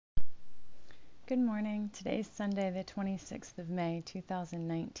Good morning. Today's Sunday, the 26th of May,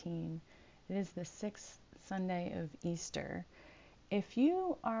 2019. It is the sixth Sunday of Easter. If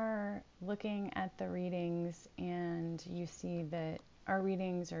you are looking at the readings and you see that our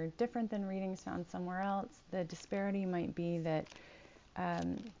readings are different than readings found somewhere else, the disparity might be that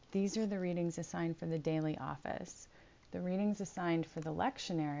these are the readings assigned for the daily office. The readings assigned for the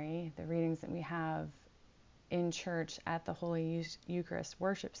lectionary, the readings that we have in church at the Holy Eucharist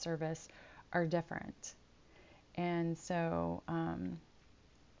worship service, are different. And so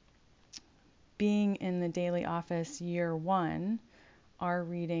being in the daily office year one, our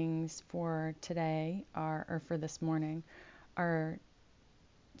readings for today or for this morning are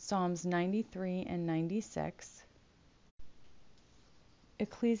Psalms 93 and 96,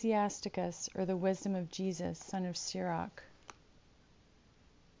 Ecclesiasticus, or the Wisdom of Jesus, son of Sirach,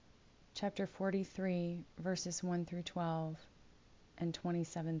 chapter 43, verses 1 through 12 and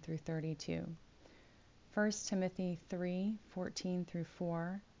 27 through 32. 1 Timothy 3, 14 through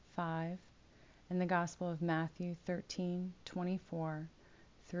 4, 5, and the Gospel of Matthew 13, 24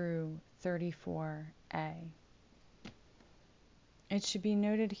 through 34a. It should be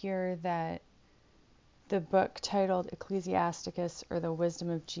noted here that the book titled Ecclesiasticus, or the Wisdom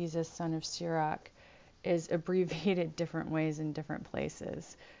of Jesus, son of Sirach, is abbreviated different ways in different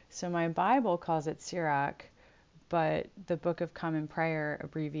places. So my Bible calls it Sirach, but the Book of Common Prayer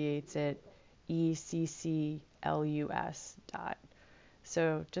abbreviates it ECCLUS.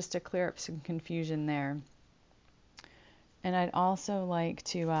 So just to clear up some confusion there. And I'd also like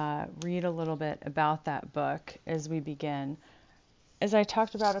to read a little bit about that book as we begin. As I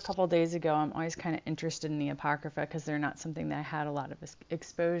talked about a couple days ago, I'm always kind of interested in the Apocrypha because they're not something that I had a lot of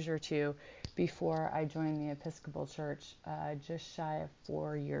exposure to before I joined the Episcopal Church just shy of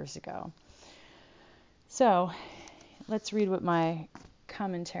 4 years ago. So let's read what my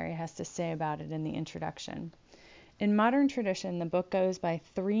commentary has to say about it in the introduction. In modern tradition, the book goes by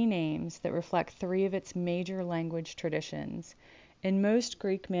 3 names that reflect 3 of its major language traditions. In most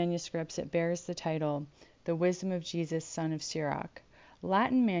Greek manuscripts, it bears the title, The Wisdom of Jesus, son of Sirach.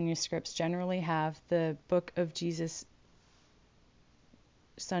 Latin manuscripts generally have the Book of Jesus,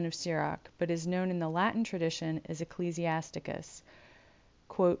 son of Sirach, but is known in the Latin tradition as Ecclesiasticus,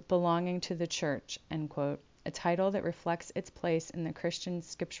 quote, belonging to the church, end quote, a title that reflects its place in the Christian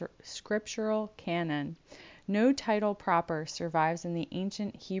scriptural canon. No title proper survives in the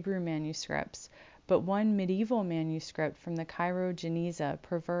ancient Hebrew manuscripts, but one medieval manuscript from the Cairo Geniza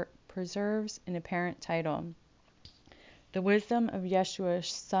preserves an apparent title. The Wisdom of Yeshua,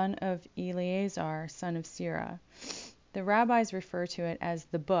 son of Eleazar, son of Sirah. The rabbis refer to it as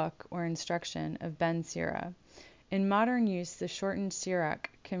the book or instruction of Ben Sira. In modern use, the shortened Sirach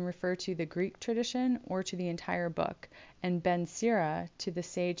can refer to the Greek tradition or to the entire book, and Ben Sira to the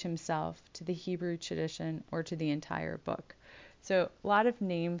sage himself, to the Hebrew tradition, or to the entire book. So a lot of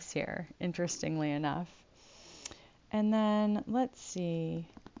names here, interestingly enough. And then let's see.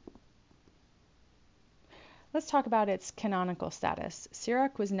 Let's talk about its canonical status.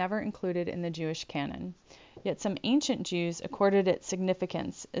 Sirach was never included in the Jewish canon, yet some ancient Jews accorded it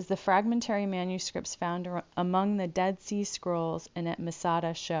significance, as the fragmentary manuscripts found among the Dead Sea Scrolls and at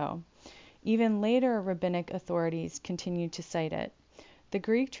Masada show. Even later rabbinic authorities continued to cite it. The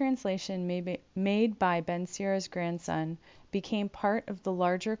Greek translation made by Ben Sira's grandson became part of the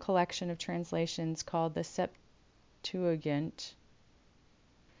larger collection of translations called the Septuagint.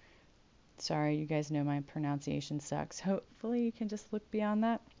 Sorry, you guys know my pronunciation sucks. Hopefully you can just look beyond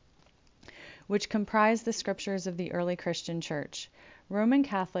that. Which comprise the scriptures of the early Christian church. Roman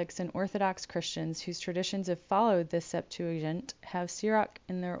Catholics and Orthodox Christians whose traditions have followed this Septuagint have Sirach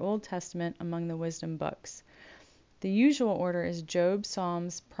in their Old Testament among the wisdom books. The usual order is Job,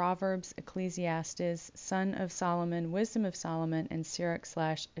 Psalms, Proverbs, Ecclesiastes, Son of Solomon, Wisdom of Solomon, and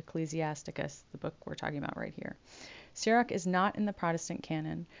Sirach/Ecclesiasticus, the book we're talking about right here. Sirach is not in the Protestant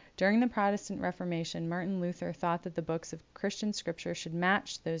canon. During the Protestant Reformation, Martin Luther thought that the books of Christian scripture should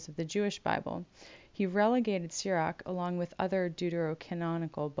match those of the Jewish Bible. He relegated Sirach, along with other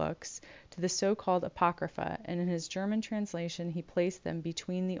deuterocanonical books, to the so-called Apocrypha, and in his German translation he placed them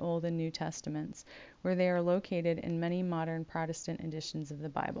between the Old and New Testaments, where they are located in many modern Protestant editions of the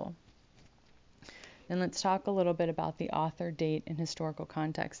Bible. And let's talk a little bit about the author, date, and historical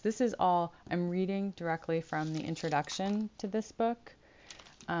context. This is all, I'm reading directly from the introduction to this book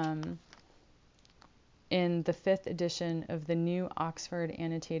in the 5th edition of the New Oxford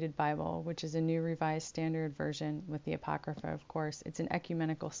Annotated Bible, which is a new revised standard version with the Apocrypha, of course. It's an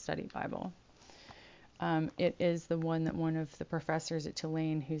ecumenical study Bible. It is the one that one of the professors at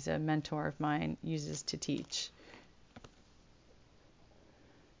Tulane, who's a mentor of mine, uses to teach.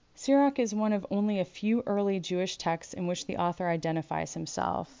 Sirach is one of only a few early Jewish texts in which the author identifies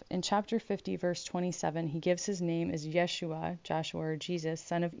himself. In chapter 50, verse 27, he gives his name as Yeshua, Joshua or Jesus,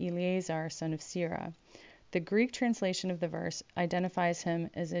 son of Eleazar, son of Sirah. The Greek translation of the verse identifies him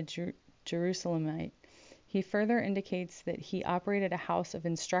as a Jerusalemite. He further indicates that he operated a house of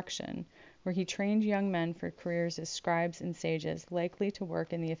instruction, where he trained young men for careers as scribes and sages, likely to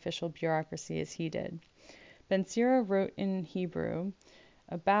work in the official bureaucracy as he did. Ben Sira wrote in Hebrew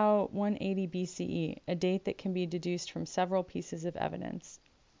about 180 BCE, a date that can be deduced from several pieces of evidence.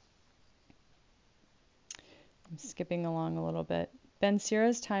 I'm skipping along a little bit. Ben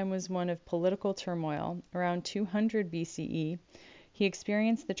Sira's time was one of political turmoil. Around 200 BCE, he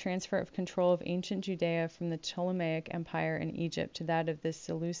experienced the transfer of control of ancient Judea from the Ptolemaic Empire in Egypt to that of the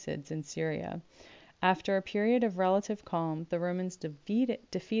Seleucids in Syria. After a period of relative calm, the Romans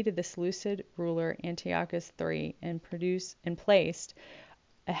defeated the Seleucid ruler Antiochus III and placed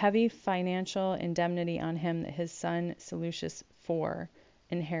a heavy financial indemnity on him that his son Seleucus IV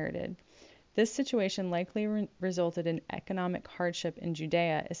inherited. This situation likely resulted in economic hardship in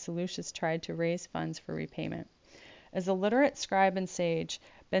Judea as Seleucus tried to raise funds for repayment. As a literate scribe and sage,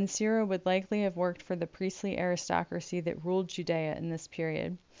 Ben Sira would likely have worked for the priestly aristocracy that ruled Judea in this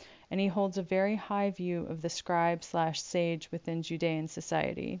period, and he holds a very high view of the scribe/sage within Judean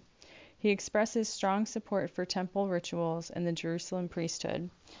society. He expresses strong support for temple rituals and the Jerusalem priesthood,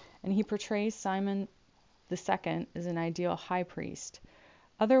 and he portrays Simon II as an ideal high priest.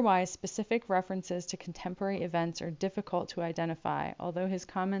 Otherwise, specific references to contemporary events are difficult to identify, although his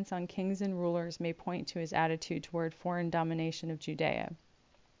comments on kings and rulers may point to his attitude toward foreign domination of Judea.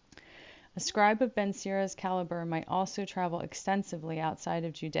 A scribe of Ben Sira's caliber might also travel extensively outside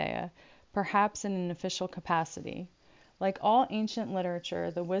of Judea, perhaps in an official capacity. Like all ancient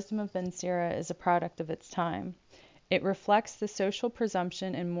literature, the wisdom of Ben Sira is a product of its time. It reflects the social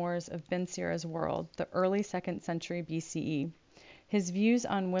presumption and mores of Ben Sira's world, the early 2nd century BCE. His views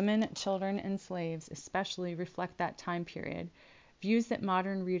on women, children, and slaves especially reflect that time period, views that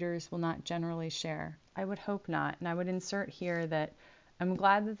modern readers will not generally share. I would hope not, and I would insert here that I'm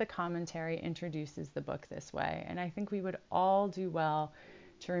glad that the commentary introduces the book this way, and I think we would all do well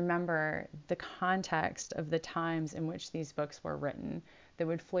to remember the context of the times in which these books were written that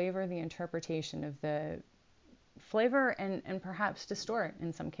would flavor the interpretation of the flavor and perhaps distort,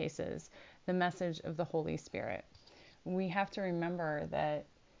 in some cases, the message of the Holy Spirit. We have to remember that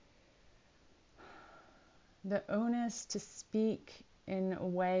the onus to speak in a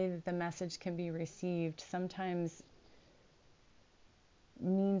way that the message can be received sometimes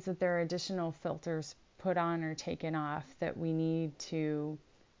means that there are additional filters put on or taken off that we need to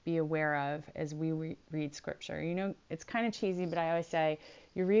be aware of as we read scripture. You know, it's kind of cheesy, but I always say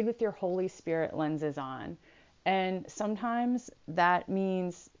you read with your Holy Spirit lenses on. And sometimes that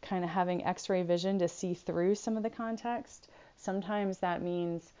means kind of having x-ray vision to see through some of the context. Sometimes that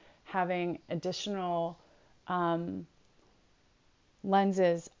means having additional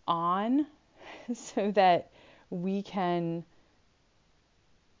lenses on so that we can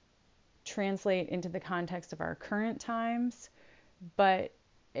translate into the context of our current times. But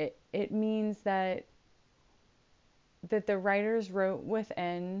it means that the writers wrote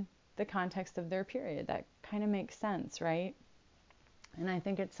within the context of their period. That kind of makes sense, right? And I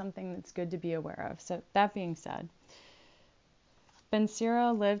think it's something that's good to be aware of. So that being said, Ben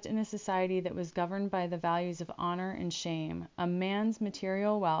Sira lived in a society that was governed by the values of honor and shame. A man's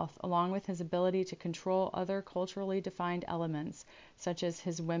material wealth, along with his ability to control other culturally defined elements, such as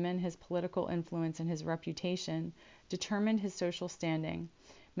his women, his political influence, and his reputation, determined his social standing.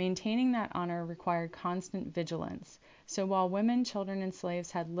 Maintaining that honor required constant vigilance. So while women, children, and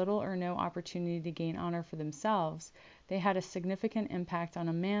slaves had little or no opportunity to gain honor for themselves, they had a significant impact on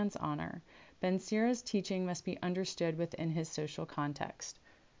a man's honor. Ben Sira's teaching must be understood within his social context.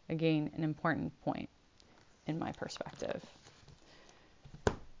 Again, an important point in my perspective.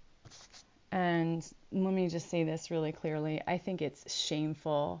 And let me just say this really clearly. I think it's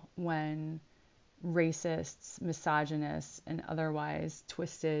shameful when racists, misogynists, and otherwise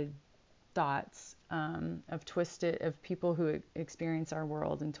twisted thoughts of people who experience our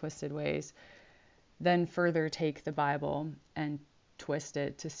world in twisted ways, then further take the Bible and twist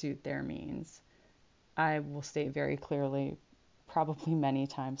it to suit their means. I will state very clearly, probably many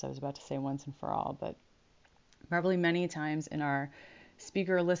times, I was about to say once and for all, but probably many times in our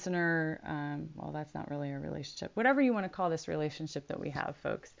speaker-listener, well, that's not really a relationship, whatever you want to call this relationship that we have,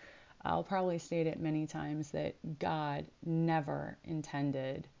 folks, I'll probably state it many times that God never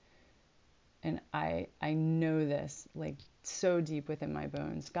intended, and I know this like so deep within my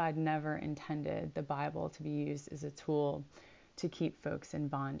bones, God never intended the Bible to be used as a tool to keep folks in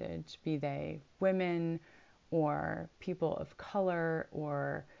bondage, be they women or people of color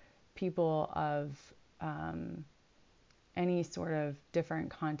or people of any sort of different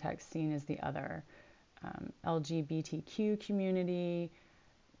context seen as the other, LGBTQ community,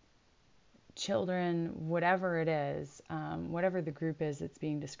 children, whatever it is, whatever the group is that's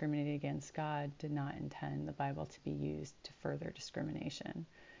being discriminated against. God did not intend the Bible to be used to further discrimination.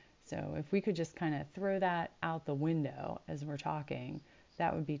 So if we could just kind of throw that out the window as we're talking,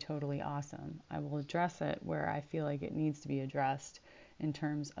 that would be totally awesome. I will address it where I feel like it needs to be addressed in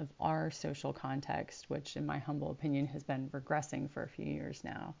terms of our social context, which in my humble opinion has been regressing for a few years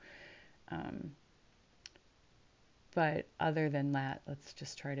now. But other than that, let's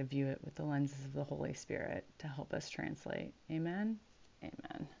just try to view it with the lenses of the Holy Spirit to help us translate. Amen?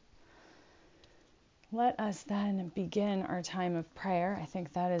 Amen. Let us then begin our time of prayer. I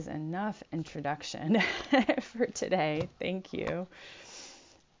think that is enough introduction for today. Thank you.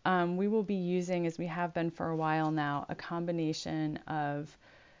 We will be using, as we have been for a while now, a combination of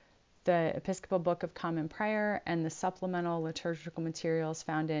the Episcopal Book of Common Prayer and the supplemental liturgical materials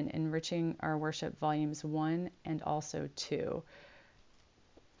found in Enriching Our Worship Volumes 1 and also 2.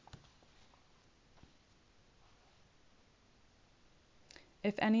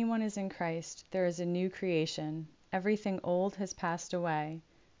 If anyone is in Christ, there is a new creation. Everything old has passed away.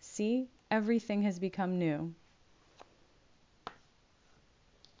 See, everything has become new.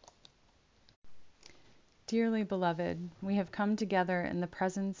 Dearly beloved, we have come together in the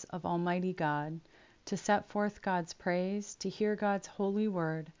presence of Almighty God to set forth God's praise, to hear God's holy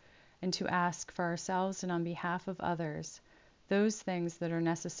word, and to ask for ourselves and on behalf of others those things that are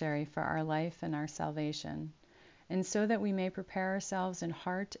necessary for our life and our salvation, and so that we may prepare ourselves in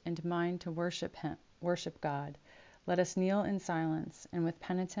heart and mind to worship God. Let us kneel in silence and with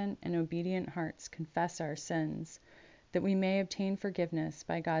penitent and obedient hearts confess our sins, that we may obtain forgiveness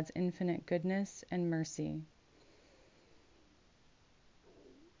by God's infinite goodness and mercy.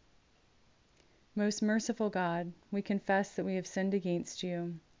 Most merciful God, we confess that we have sinned against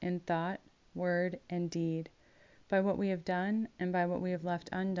you in thought, word, and deed, by what we have done and by what we have left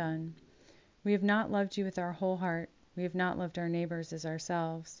undone. We have not loved you with our whole heart. We have not loved our neighbors as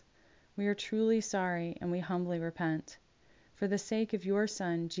ourselves. We are truly sorry, and we humbly repent. For the sake of your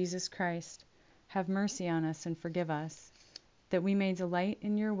Son, Jesus Christ, have mercy on us and forgive us, that we may delight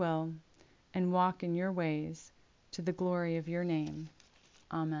in your will and walk in your ways, to the glory of your name.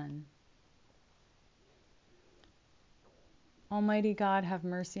 Amen. Almighty God, have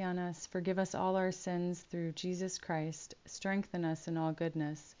mercy on us, forgive us all our sins through Jesus Christ, strengthen us in all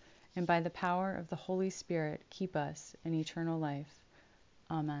goodness, and by the power of the Holy Spirit, keep us in eternal life.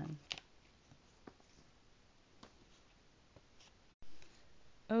 Amen.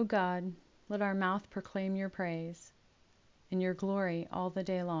 O God, let our mouth proclaim your praise, and your glory all the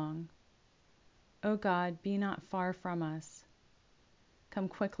day long. O God, be not far from us. Come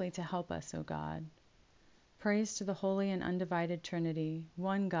quickly to help us, O God. Praise to the Holy and Undivided Trinity,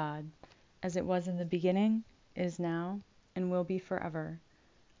 one God, as it was in the beginning, is now, and will be forever.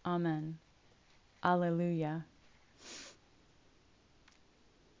 Amen. Alleluia.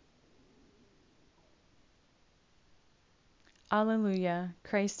 Alleluia.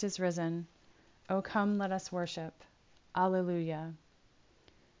 Christ is risen. O come, let us worship. Alleluia.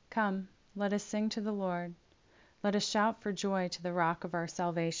 Come, let us sing to the Lord. Let us shout for joy to the rock of our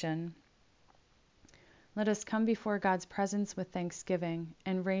salvation. Let us come before God's presence with thanksgiving,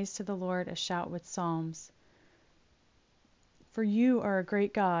 and raise to the Lord a shout with psalms. For you are a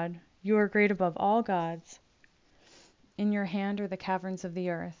great God. You are great above all gods. In your hand are the caverns of the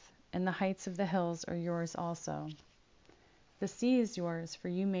earth, and the heights of the hills are yours also. The sea is yours, for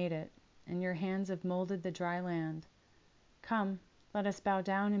you made it, and your hands have molded the dry land. Come, let us bow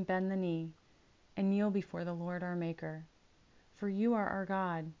down and bend the knee, and kneel before the Lord our Maker. For you are our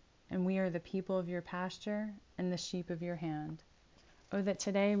God, and we are the people of your pasture and the sheep of your hand. Oh, that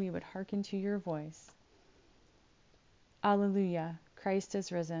today we would hearken to your voice. Alleluia, Christ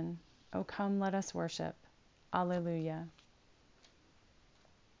is risen. O come, let us worship. Alleluia.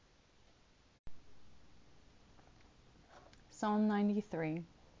 Psalm 93.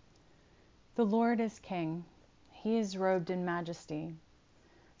 The Lord is King. He is robed in majesty.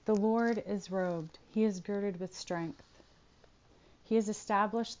 The Lord is robed. He is girded with strength. He has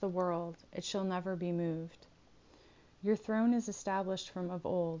established the world. It shall never be moved. Your throne is established from of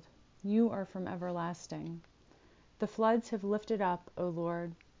old. You are from everlasting. The floods have lifted up, O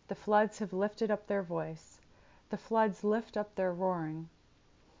Lord. The floods have lifted up their voice. The floods lift up their roaring.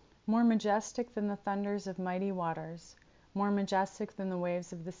 More majestic than the thunders of mighty waters, more majestic than the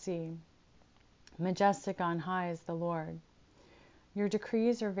waves of the sea. Majestic on high is the Lord. Your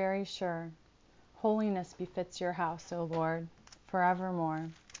decrees are very sure. Holiness befits your house, O Lord, forevermore.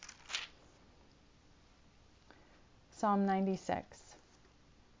 Psalm 96.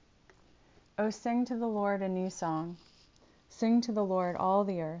 O sing to the Lord a new song. Sing to the Lord all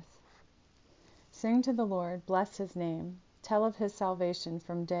the earth. Sing to the Lord, bless his name. Tell of his salvation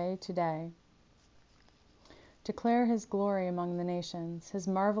from day to day. Declare his glory among the nations, his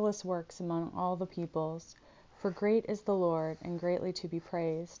marvelous works among all the peoples. For great is the Lord, and greatly to be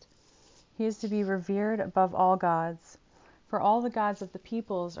praised. He is to be revered above all gods. For all the gods of the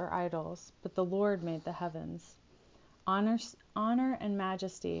peoples are idols, but the Lord made the heavens. Honor and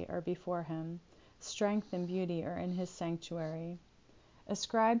majesty are before him. Strength and beauty are in his sanctuary.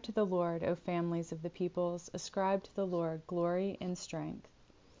 Ascribe to the Lord, O families of the peoples. Ascribe to the Lord glory and strength.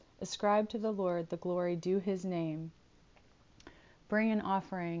 Ascribe to the Lord the glory due his name. Bring an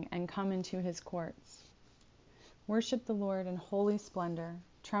offering and come into his courts. Worship the Lord in holy splendor.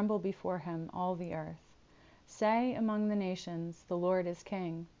 Tremble before him, all the earth. Say among the nations, the Lord is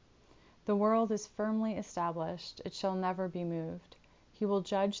king. The world is firmly established. It shall never be moved. He will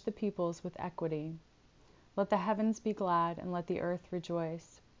judge the peoples with equity. Let the heavens be glad, and let the earth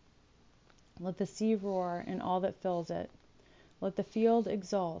rejoice. Let the sea roar and all that fills it. Let the field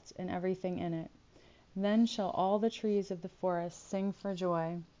exult and everything in it. Then shall all the trees of the forest sing for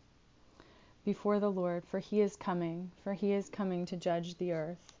joy before the Lord, for he is coming to judge the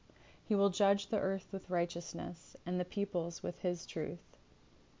earth. He will judge the earth with righteousness, and the peoples with his truth.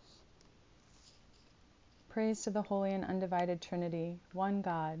 Praise to the Holy and Undivided Trinity, one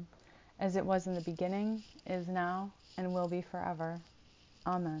God, as it was in the beginning, is now, and will be forever.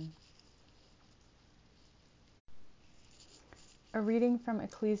 Amen. A reading from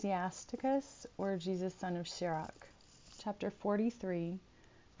Ecclesiasticus, or Jesus, son of Sirach, chapter 43,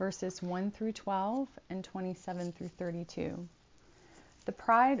 verses 1 through 12 and 27 through 32. The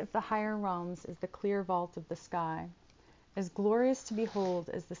pride of the higher realms is the clear vault of the sky, as glorious to behold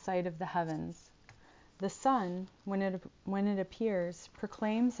as the sight of the heavens. The sun, when it appears,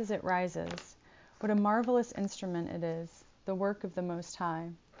 proclaims as it rises, what a marvelous instrument it is, the work of the Most High.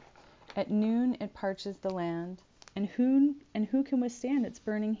 At noon it parches the land, and who can withstand its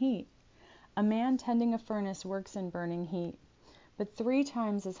burning heat? A man tending a furnace works in burning heat. But 3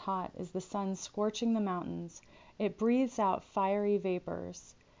 times as hot as the sun scorching the mountains, it breathes out fiery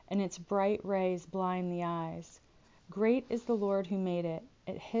vapors, and its bright rays blind the eyes. Great is the Lord who made it.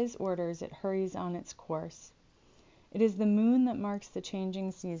 At his orders it hurries on its course. It is the moon that marks the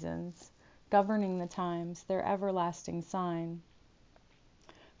changing seasons, governing the times, their everlasting sign.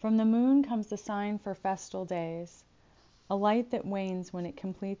 From the moon comes the sign for festal days, a light that wanes when it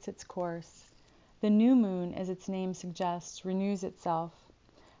completes its course. The new moon, as its name suggests, renews itself.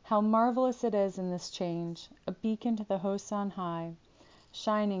 How marvelous it is in this change, a beacon to the hosts on high,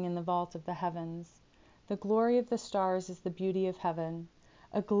 shining in the vault of the heavens. The glory of the stars is the beauty of heaven,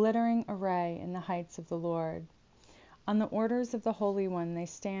 a glittering array in the heights of the Lord. On the orders of the Holy One they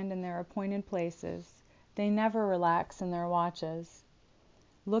stand in their appointed places. They never relax in their watches.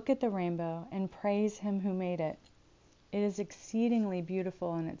 Look at the rainbow and praise him who made it. It is exceedingly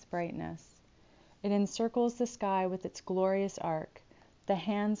beautiful in its brightness. It encircles the sky with its glorious arc. The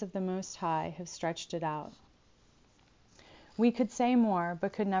hands of the Most High have stretched it out. We could say more,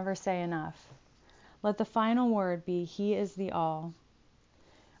 but could never say enough. Let the final word be, He is the all.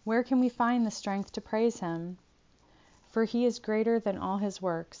 Where can we find the strength to praise him? For he is greater than all his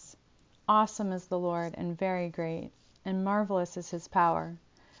works. Awesome is the Lord, and very great, and marvelous is his power.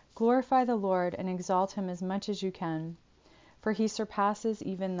 Glorify the Lord and exalt him as much as you can, for he surpasses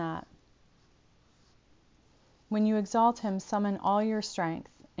even that. When you exalt him, summon all your strength,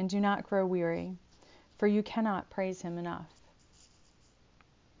 and do not grow weary, for you cannot praise him enough.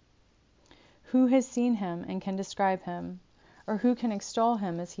 Who has seen him and can describe him, or who can extol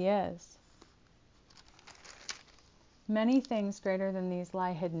him as he is? Many things greater than these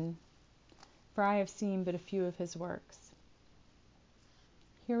lie hidden, for I have seen but a few of his works.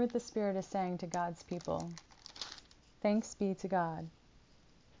 Hear what the Spirit is saying to God's people. Thanks be to God.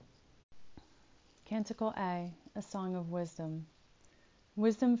 Canticle A, a song of wisdom.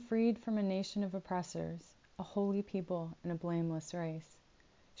 Wisdom freed from a nation of oppressors, a holy people and a blameless race.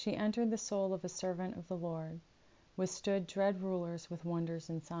 She entered the soul of a servant of the Lord, withstood dread rulers with wonders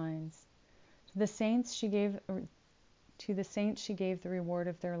and signs. To the saints she gave the reward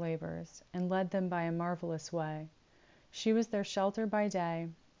of their labors, and led them by a marvelous way. She was their shelter by day,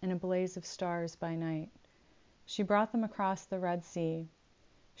 and a blaze of stars by night. She brought them across the Red Sea.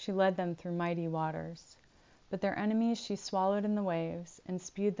 She led them through mighty waters. But their enemies she swallowed in the waves, and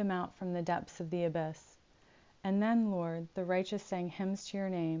spewed them out from the depths of the abyss. And then, Lord, the righteous sang hymns to your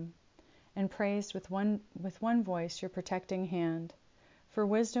name, and praised with one voice your protecting hand. For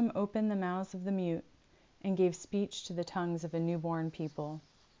wisdom opened the mouths of the mute, and gave speech to the tongues of a newborn people.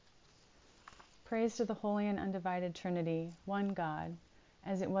 Praise to the Holy and Undivided Trinity, one God,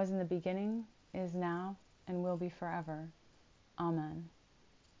 as it was in the beginning, is now, and will be forever. Amen.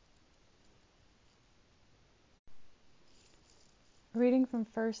 Reading from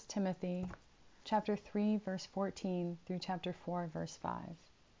 1 Timothy chapter 3, verse 14 through chapter 4, verse 5.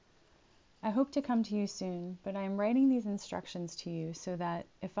 I hope to come to you soon, but I am writing these instructions to you so that,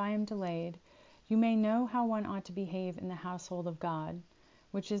 if I am delayed, you may know how one ought to behave in the household of God,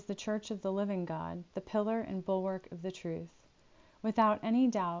 which is the church of the living God, the pillar and bulwark of the truth. Without any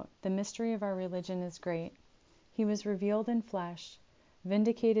doubt, the mystery of our religion is great. He was revealed in flesh,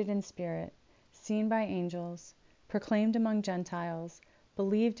 vindicated in spirit, seen by angels, proclaimed among Gentiles,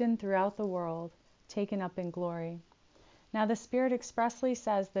 believed in throughout the world, taken up in glory. Now the Spirit expressly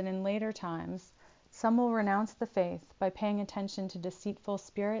says that in later times some will renounce the faith by paying attention to deceitful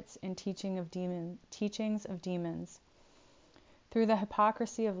spirits and teachings of demons, through the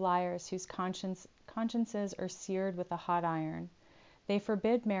hypocrisy of liars whose consciences are seared with a hot iron. They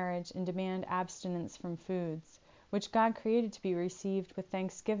forbid marriage and demand abstinence from foods, which God created to be received with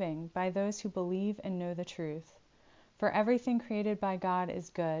thanksgiving by those who believe and know the truth. For everything created by God is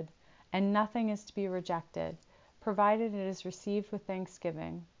good, and nothing is to be rejected, provided it is received with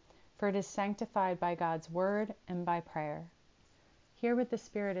thanksgiving, for it is sanctified by God's word and by prayer. Hear what the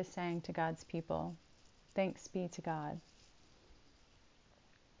Spirit is saying to God's people. Thanks be to God.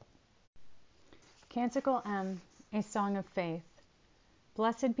 Canticle M, a song of faith.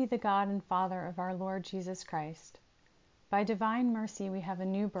 Blessed be the God and Father of our Lord Jesus Christ. By divine mercy we have a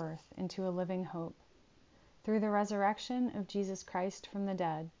new birth into a living hope. Through the resurrection of Jesus Christ from the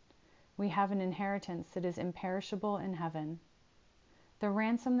dead, we have an inheritance that is imperishable in heaven. The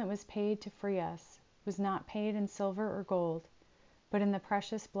ransom that was paid to free us was not paid in silver or gold, but in the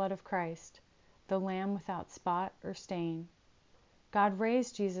precious blood of Christ, the Lamb without spot or stain. God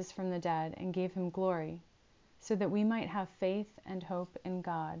raised Jesus from the dead and gave him glory, so that we might have faith and hope in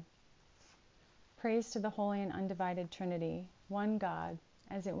God. Praise to the Holy and Undivided Trinity, one God,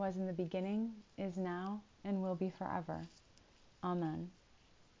 as it was in the beginning, is now, and will be forever. Amen.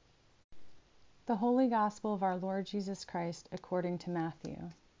 The Holy Gospel of our Lord Jesus Christ according to Matthew.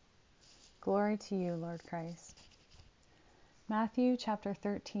 Glory to you, Lord Christ. Matthew chapter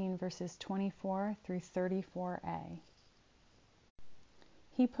 13, verses 24 through 34a.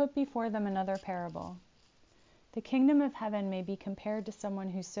 He put before them another parable. The kingdom of heaven may be compared to someone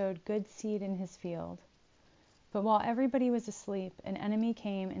who sowed good seed in his field. But while everybody was asleep, an enemy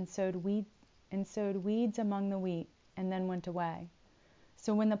came and sowed weeds among the wheat, and then went away.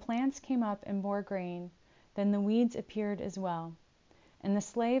 So when the plants came up and bore grain, then the weeds appeared as well. And the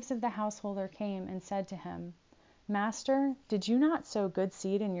slaves of the householder came and said to him, Master, did you not sow good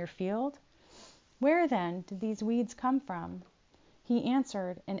seed in your field? Where then did these weeds come from? He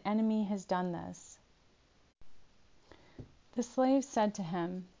answered, An enemy has done this. The slaves said to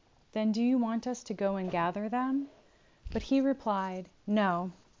him, Then do you want us to go and gather them? But he replied,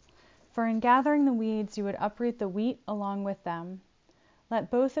 No, for in gathering the weeds you would uproot the wheat along with them.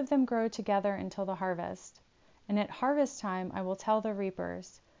 Let both of them grow together until the harvest. And at harvest time I will tell the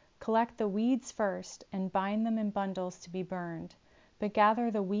reapers, Collect the weeds first and bind them in bundles to be burned, but gather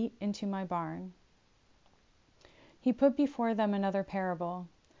the wheat into my barn. He put before them another parable.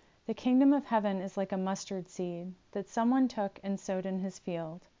 The kingdom of heaven is like a mustard seed that someone took and sowed in his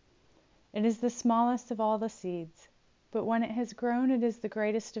field. It is the smallest of all the seeds, but when it has grown it is the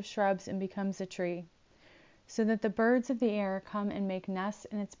greatest of shrubs and becomes a tree, so that the birds of the air come and make nests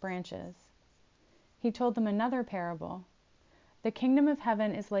in its branches. He told them another parable. The kingdom of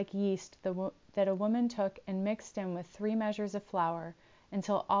heaven is like yeast that a woman took and mixed in with 3 measures of flour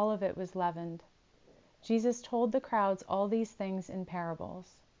until all of it was leavened. Jesus told the crowds all these things in parables.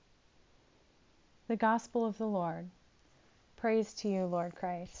 The Gospel of the Lord. Praise to you, Lord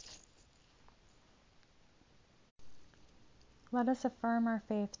Christ. Let us affirm our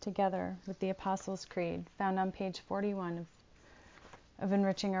faith together with the Apostles' Creed, found on page 41 of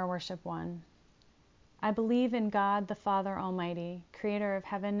Enriching Our Worship 1. I believe in God the Father Almighty, creator of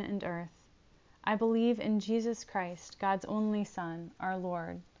heaven and earth. I believe in Jesus Christ, God's only Son, our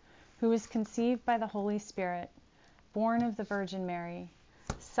Lord, who was conceived by the Holy Spirit, born of the Virgin Mary,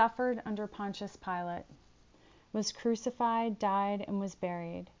 suffered under Pontius Pilate, was crucified, died, and was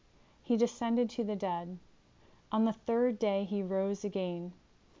buried. He descended to the dead. On the 3rd day he rose again.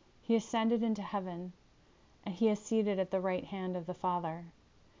 He ascended into heaven, and he is seated at the right hand of the Father.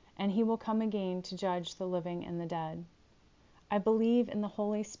 and he will come again to judge the living and the dead. I believe in the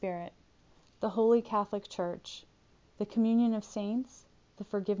Holy Spirit, the Holy Catholic Church, the communion of saints, the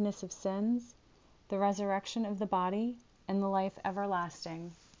forgiveness of sins, the resurrection of the body, and the life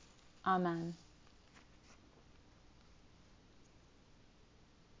everlasting. Amen.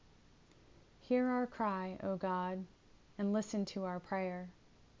 Hear our cry, O God, and listen to our prayer.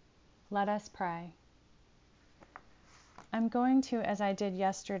 Let us pray. I'm going to, as I did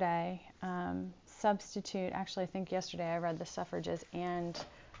yesterday, substitute, actually I think yesterday I read the suffrages and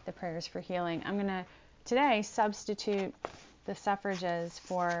the prayers for healing. I'm going to today substitute the suffrages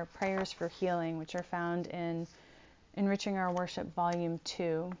for prayers for healing, which are found in Enriching Our Worship, Volume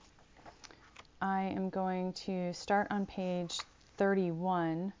 2. I am going to start on page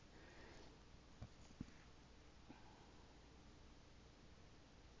 31.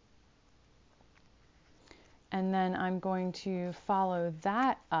 And then I'm going to follow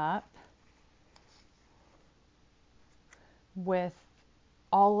that up with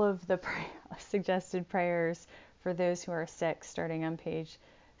all of the suggested prayers for those who are sick, starting on page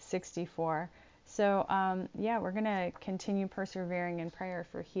 64. So, we're going to continue persevering in prayer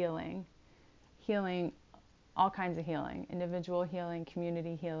for healing, all kinds of healing, individual healing,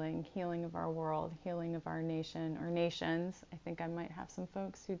 community healing, healing of our world, healing of our nation or nations. I think I might have some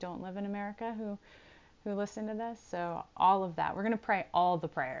folks who don't live in America who listen to this. So all of that. We're going to pray all the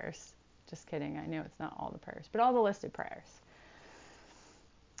prayers. Just kidding. I know it's not all the prayers, but all the listed prayers.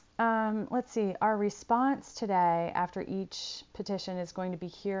 Let's see. Our response today after each petition is going to be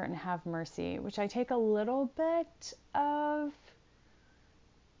hear and have mercy, which I take a little bit of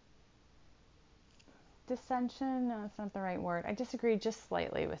dissension. No, that's not the right word. I disagree just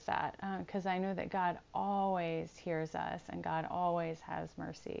slightly with that because I know that God always hears us and God always has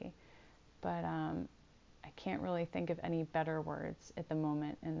mercy. But I can't really think of any better words at the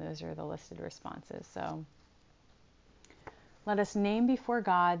moment, and those are the listed responses. So let us name before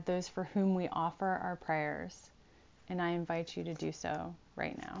God those for whom we offer our prayers, and I invite you to do so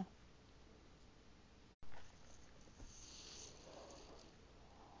right now.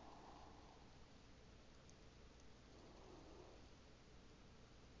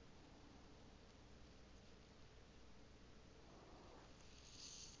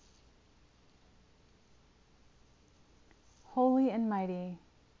 Holy and mighty,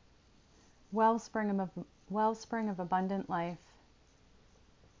 wellspring of abundant life,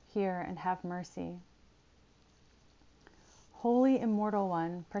 hear and have mercy. Holy immortal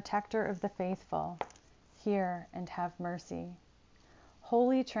one, protector of the faithful, hear and have mercy.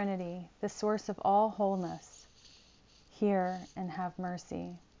 Holy Trinity, the source of all wholeness, hear and have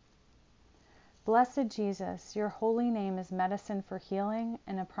mercy. Blessed Jesus, your holy name is medicine for healing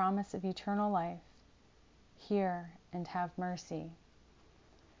and a promise of eternal life, hear and have mercy.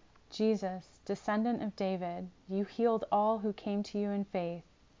 Jesus, descendant of David, you healed all who came to you in faith,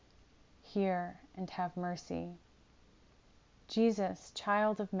 hear and have mercy. Jesus,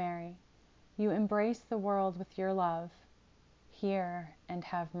 child of Mary, you embrace the world with your love, hear and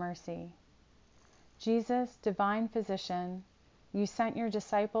have mercy. Jesus, divine physician, you sent your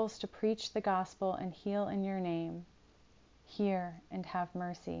disciples to preach the gospel and heal in your name, hear and have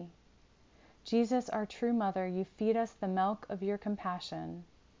mercy. Jesus, our true mother, you feed us the milk of your compassion,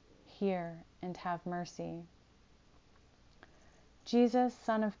 hear and have mercy. Jesus,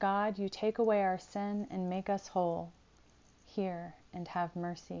 Son of God, you take away our sin and make us whole, hear and have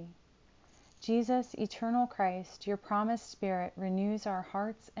mercy. Jesus, eternal Christ, your promised Spirit renews our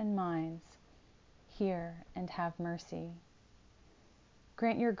hearts and minds, hear and have mercy.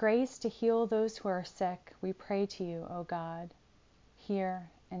 Grant your grace to heal those who are sick, we pray to you, O God,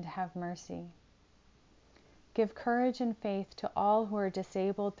 hear and have mercy. Give courage and faith to all who are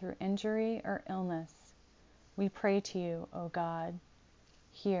disabled through injury or illness, we pray to you, O God,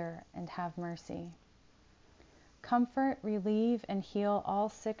 hear and have mercy. Comfort, relieve, and heal all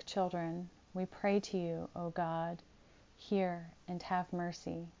sick children, we pray to you, O God, hear and have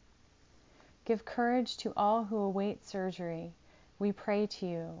mercy. Give courage to all who await surgery, we pray to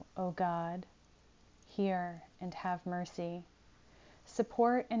you, O God, hear and have mercy.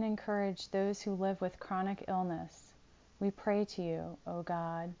 Support and encourage those who live with chronic illness, we pray to you, O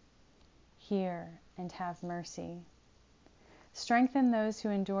God, hear and have mercy. Strengthen those who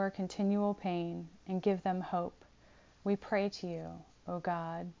endure continual pain and give them hope, we pray to you, O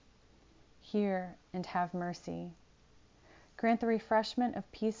God, hear and have mercy. Grant the refreshment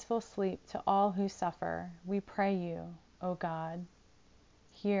of peaceful sleep to all who suffer, we pray you, O God,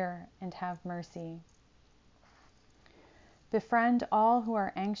 hear and have mercy. Befriend all who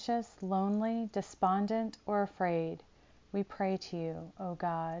are anxious, lonely, despondent, or afraid, we pray to you, O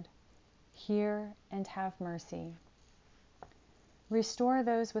God. Hear and have mercy. Restore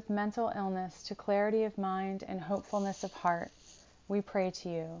those with mental illness to clarity of mind and hopefulness of heart. We pray to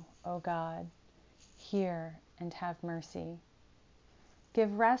you, O God. Hear and have mercy.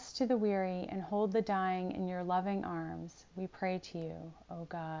 Give rest to the weary and hold the dying in your loving arms. We pray to you, O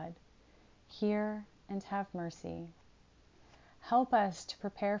God. Hear and have mercy. Help us to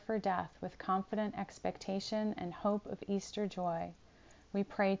prepare for death with confident expectation and hope of Easter joy. We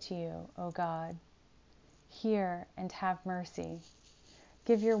pray to you, O God. Hear and have mercy.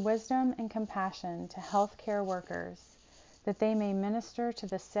 Give your wisdom and compassion to healthcare workers, that they may minister to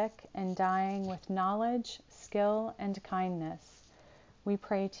the sick and dying with knowledge, skill, and kindness. We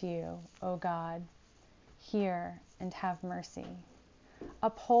pray to you, O God. Hear and have mercy.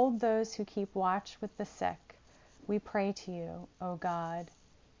 Uphold those who keep watch with the sick. We pray to you, O God.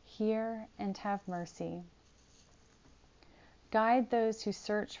 Hear and have mercy. Guide those who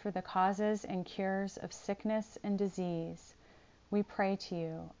search for the causes and cures of sickness and disease. We pray to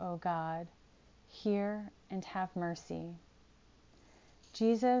you, O God. Hear and have mercy.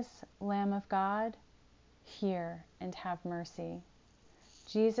 Jesus, Lamb of God, hear and have mercy.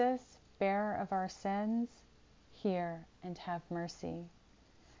 Jesus, bearer of our sins, hear and have mercy.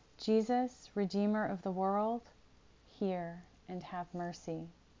 Jesus, Redeemer of the world, hear and have mercy.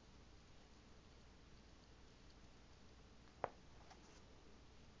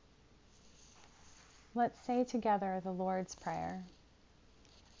 Let's say together the Lord's Prayer.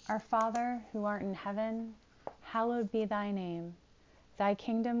 Our Father, who art in heaven, hallowed be thy name. Thy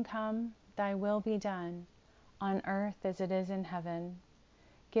kingdom come, thy will be done, on earth as it is in heaven.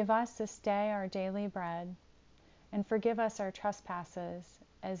 Give us this day our daily bread, and forgive us our trespasses,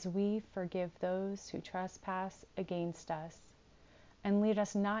 as we forgive those who trespass against us. And lead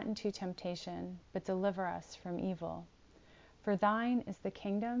us not into temptation, but deliver us from evil. For thine is the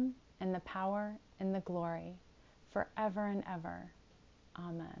kingdom, and the power, and the glory, forever and ever.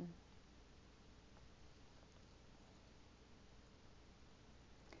 Amen.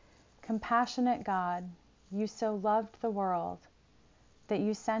 Compassionate God, you so loved the world that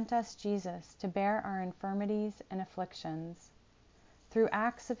you sent us Jesus to bear our infirmities and afflictions. Through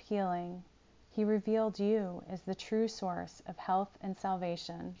acts of healing, he revealed you as the true source of health and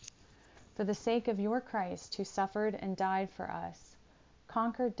salvation. For the sake of your Christ, who suffered and died for us,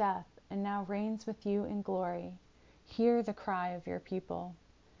 conquered death, and now reigns with you in glory, hear the cry of your people.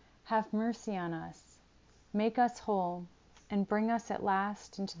 Have mercy on us, make us whole, and bring us at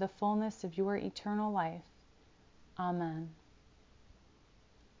last into the fullness of your eternal life. Amen.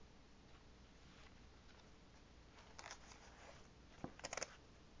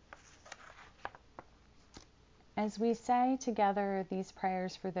 As we say together these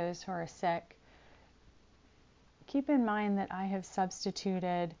prayers for those who are sick, keep in mind that I have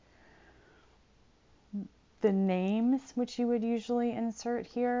substituted the names which you would usually insert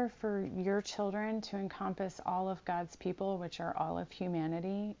here for your children to encompass all of God's people, which are all of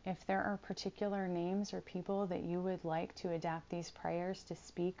humanity. If there are particular names or people that you would like to adapt these prayers to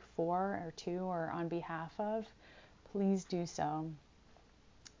speak for or to or on behalf of, please do so.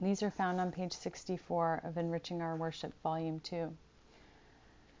 These are found on page 64 of Enriching Our Worship, Volume 2.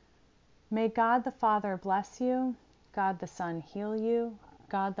 May God the Father bless you, God the Son heal you,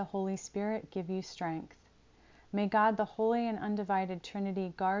 God the Holy Spirit give you strength. May God the Holy and Undivided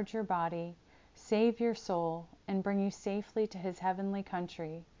Trinity guard your body, save your soul, and bring you safely to his heavenly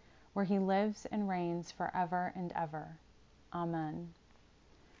country, where he lives and reigns forever and ever. Amen.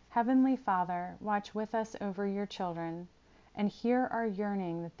 Heavenly Father, watch with us over your children, and hear our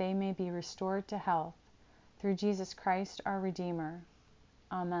yearning that they may be restored to health, through Jesus Christ our Redeemer.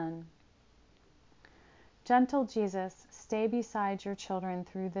 Amen. Gentle Jesus, stay beside your children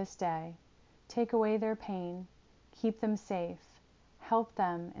through this day. Take away their pain, keep them safe, help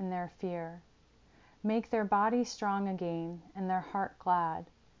them in their fear. Make their body strong again and their heart glad.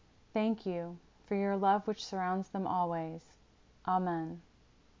 Thank you for your love which surrounds them always. Amen.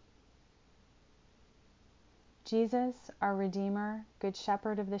 Jesus, our Redeemer, Good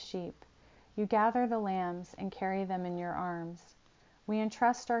Shepherd of the sheep, you gather the lambs and carry them in your arms. We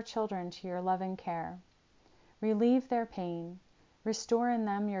entrust our children to your loving care. Relieve their pain, restore in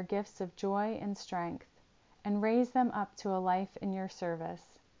them your gifts of joy and strength, and raise them up to a life in your service.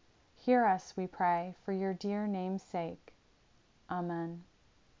 Hear us, we pray, for your dear name's sake. Amen.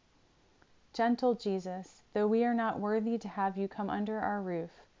 Gentle Jesus, though we are not worthy to have you come under our roof,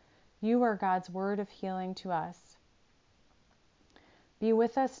 you are God's word of healing to us. Be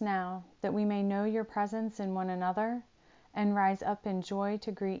with us now, that we may know your presence in one another, and rise up in joy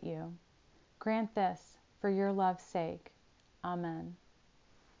to greet you. Grant this, for your love's sake. Amen.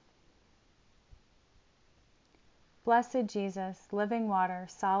 Blessed Jesus, living water,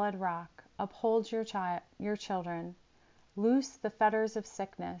 solid rock, uphold your children. Loose the fetters of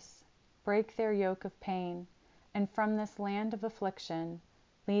sickness, break their yoke of pain, and from this land of affliction,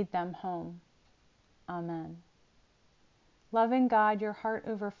 lead them home. Amen. Loving God, your heart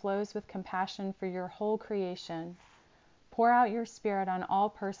overflows with compassion for your whole creation. Pour out your Spirit on all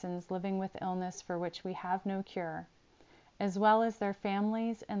persons living with illness for which we have no cure, as well as their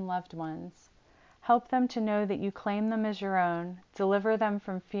families and loved ones. Help them to know that you claim them as your own, deliver them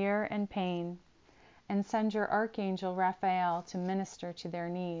from fear and pain, and send your Archangel Raphael to minister to their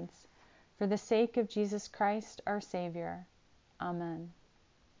needs. For the sake of Jesus Christ, our Savior. Amen.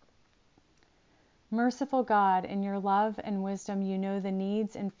 Merciful God, in your love and wisdom, you know the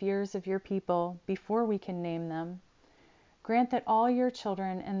needs and fears of your people before we can name them. Grant that all your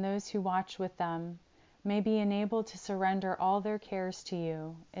children and those who watch with them may be enabled to surrender all their cares to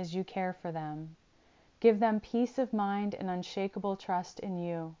you as you care for them. Give them peace of mind and unshakable trust in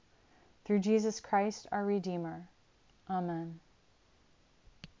you. Through Jesus Christ, our Redeemer. Amen.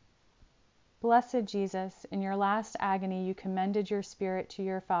 Blessed Jesus, in your last agony you commended your spirit to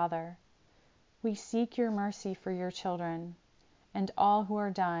your Father. We seek your mercy for your children and all who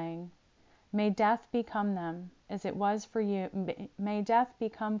are dying. May death become them as it was for you. May death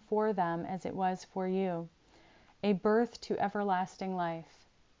become for them as it was for you, a birth to everlasting life.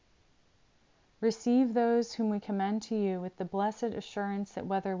 Receive those whom we commend to you with the blessed assurance that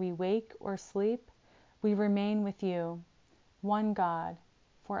whether we wake or sleep, we remain with you, one God,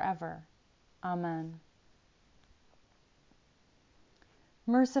 forever. Amen.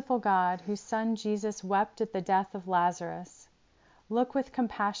 Merciful God, whose Son Jesus wept at the death of Lazarus, look with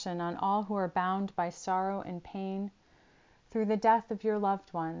compassion on all who are bound by sorrow and pain through the death of your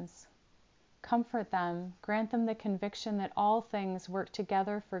loved ones. Comfort them, grant them the conviction that all things work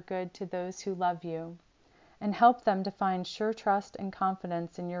together for good to those who love you, and help them to find sure trust and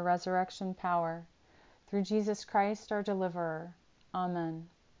confidence in your resurrection power. Through Jesus Christ, our deliverer. Amen.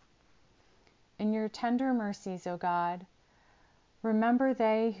 In your tender mercies, O God, remember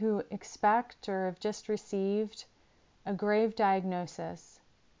they who expect or have just received a grave diagnosis.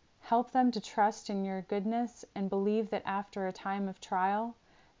 Help them to trust in your goodness and believe that after a time of trial,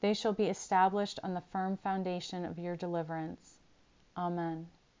 they shall be established on the firm foundation of your deliverance. Amen.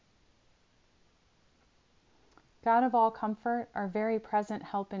 God of all comfort, our very present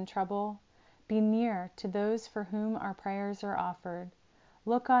help in trouble, be near to those for whom our prayers are offered.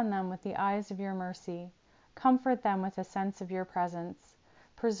 Look on them with the eyes of your mercy. Comfort them with a sense of your presence.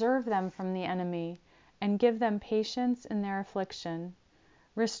 Preserve them from the enemy, and give them patience in their affliction.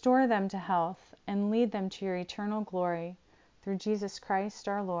 Restore them to health, and lead them to your eternal glory. Through Jesus Christ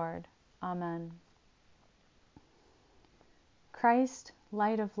our Lord. Amen. Christ,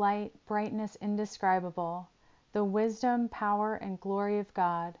 light of light, brightness indescribable, the wisdom, power, and glory of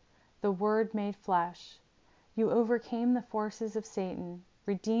God, the Word made flesh. You overcame the forces of Satan,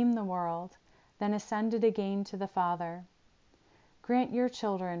 redeemed the world, then ascended again to the Father. Grant your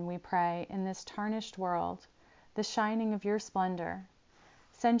children, we pray, in this tarnished world, the shining of your splendor.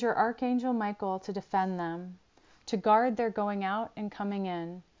 Send your Archangel Michael to defend them, to guard their going out and coming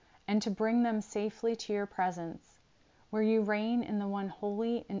in, and to bring them safely to your presence, where you reign in the one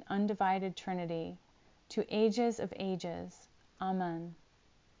holy and undivided Trinity, to ages of ages. Amen.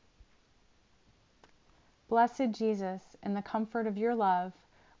 Blessed Jesus, in the comfort of your love,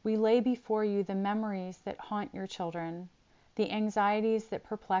 we lay before you the memories that haunt your children, the anxieties that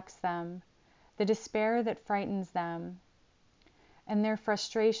perplex them, the despair that frightens them, and their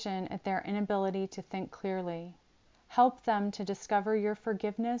frustration at their inability to think clearly. Help them to discover your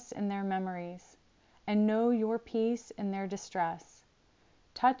forgiveness in their memories, and know your peace in their distress.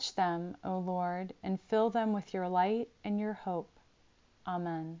 Touch them, O Lord, and fill them with your light and your hope.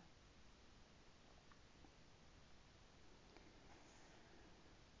 Amen.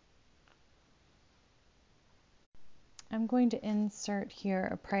 I'm going to insert here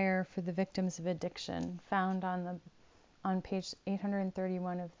a prayer for the victims of addiction found on page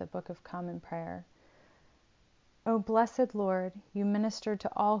 831 of the Book of Common Prayer. O blessed Lord, you ministered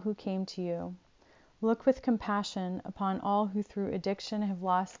to all who came to you. Look with compassion upon all who through addiction have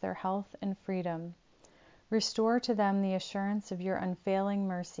lost their health and freedom. Restore to them the assurance of your unfailing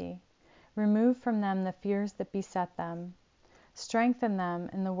mercy. Remove from them the fears that beset them. Strengthen them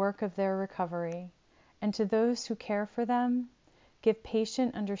in the work of their recovery. And to those who care for them, give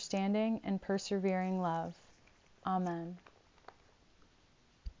patient understanding and persevering love. Amen.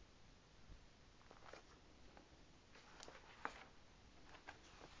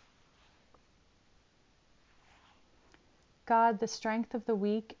 God, the strength of the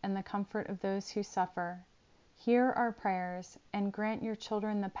weak and the comfort of those who suffer, hear our prayers and grant your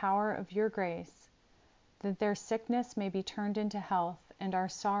children the power of your grace, that their sickness may be turned into health and our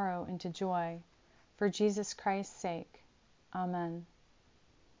sorrow into joy. For Jesus Christ's sake. Amen.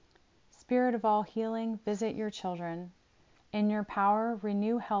 Spirit of all healing, visit your children. In your power,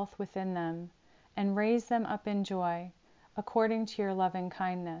 renew health within them, and raise them up in joy, according to your loving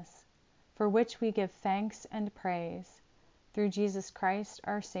kindness, for which we give thanks and praise, through Jesus Christ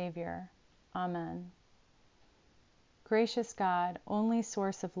our Savior. Amen. Gracious God, only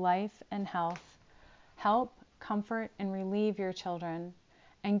source of life and health, help, comfort, and relieve your children,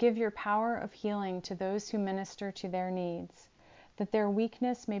 and give your power of healing to those who minister to their needs, that their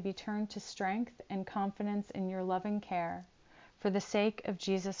weakness may be turned to strength and confidence in your loving care, for the sake of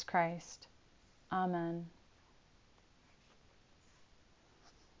Jesus Christ. Amen.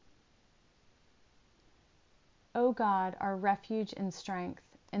 O God, our refuge and strength,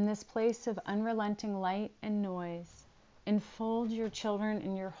 in this place of unrelenting light and noise, enfold your children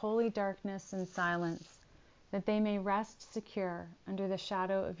in your holy darkness and silence, that they may rest secure under the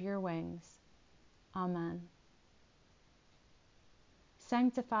shadow of your wings. Amen.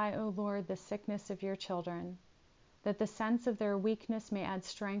 Sanctify, O Lord, the sickness of your children, that the sense of their weakness may add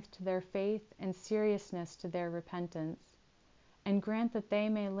strength to their faith and seriousness to their repentance, and grant that they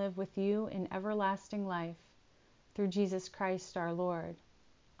may live with you in everlasting life, through Jesus Christ our Lord.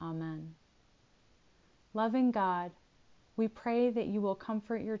 Amen. Loving God, we pray that you will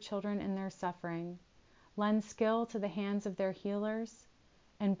comfort your children in their suffering, lend skill to the hands of their healers,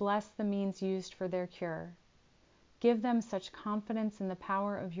 and bless the means used for their cure. Give them such confidence in the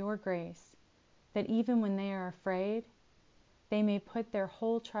power of your grace, that even when they are afraid, they may put their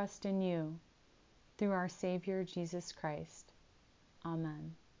whole trust in you, through our Savior Jesus Christ.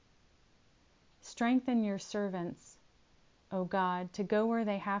 Amen. Strengthen your servants, O God, to go where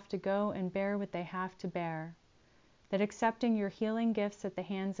they have to go and bear what they have to bear, that accepting your healing gifts at the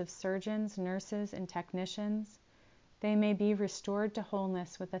hands of surgeons, nurses, and technicians, they may be restored to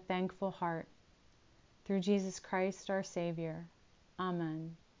wholeness with a thankful heart. Through Jesus Christ our Savior.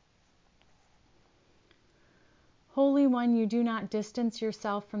 Amen. Holy One, you do not distance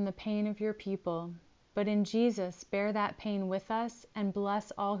yourself from the pain of your people, but in Jesus bear that pain with us and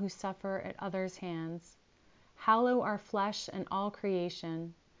bless all who suffer at others' hands. Hallow our flesh and all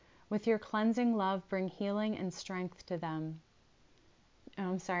creation. With your cleansing love, bring healing and strength to them.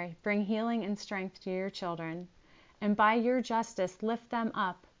 Bring healing and strength to your children, and by your justice lift them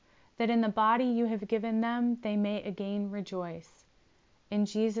up, that in the body you have given them they may again rejoice. In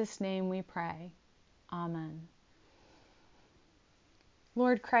Jesus' name we pray. Amen.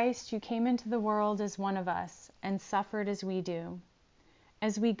 Lord Christ, you came into the world as one of us and suffered as we do.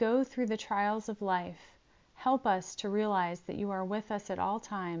 As we go through the trials of life, help us to realize that you are with us at all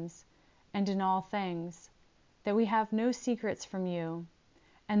times and in all things, that we have no secrets from you,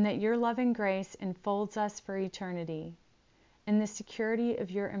 and that your loving grace enfolds us for eternity. In the security of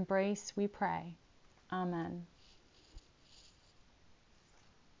your embrace, we pray. Amen.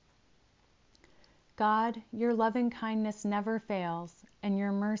 God, your loving kindness never fails, and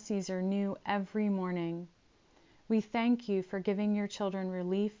your mercies are new every morning. We thank you for giving your children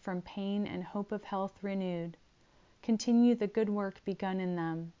relief from pain and hope of health renewed. Continue the good work begun in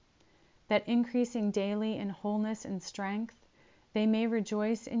them, that increasing daily in wholeness and strength, they may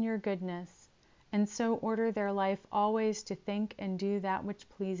rejoice in your goodness, and so order their life always to think and do that which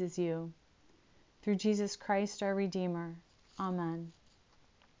pleases you. Through Jesus Christ our Redeemer. Amen.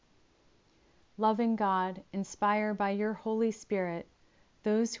 Loving God, inspire by your Holy Spirit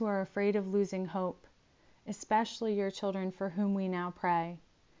those who are afraid of losing hope, especially your children for whom we now pray.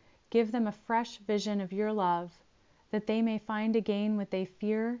 Give them a fresh vision of your love, that they may find again what they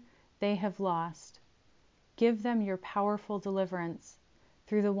fear they have lost. Give them your powerful deliverance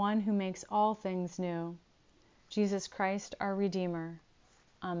through the one who makes all things new, Jesus Christ our Redeemer.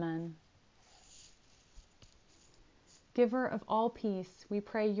 Amen. Giver of all peace, we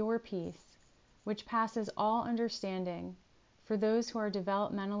pray your peace, which passes all understanding, for those who are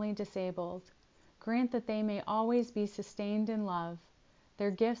developmentally disabled. Grant that they may always be sustained in love, their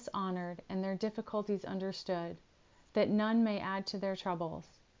gifts honored, and their difficulties understood, that none may add to their troubles.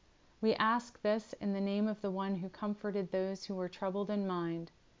 We ask this in the name of the one who comforted those who were troubled in mind,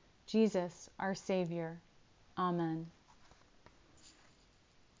 Jesus, our Savior. Amen.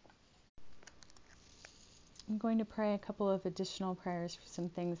 I'm going to pray a couple of additional prayers for some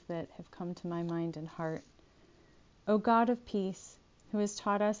things that have come to my mind and heart. O God of peace, who has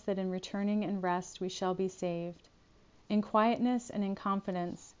taught us that in returning and rest we shall be saved, in quietness and in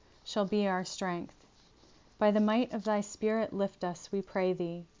confidence shall be our strength. By the might of thy Spirit lift us, we pray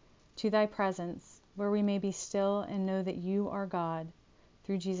thee, to thy presence, where we may be still and know that you are God.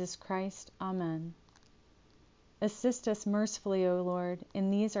 Through Jesus Christ. Amen. Assist us mercifully, O Lord, in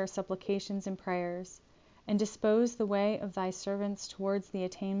these our supplications and prayers, and dispose the way of thy servants towards the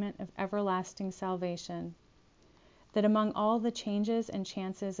attainment of everlasting salvation, that among all the changes and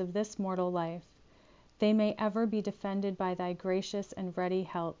chances of this mortal life, they may ever be defended by thy gracious and ready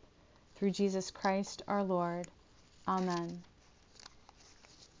help. Through Jesus Christ our Lord. Amen.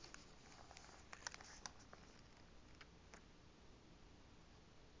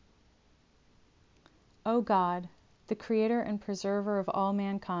 O God, the Creator and Preserver of all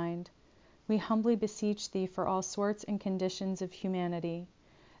mankind, we humbly beseech thee for all sorts and conditions of humanity,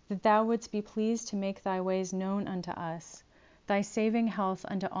 that thou wouldst be pleased to make thy ways known unto us, thy saving health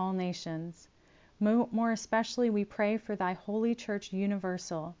unto all nations. More especially we pray for thy holy Church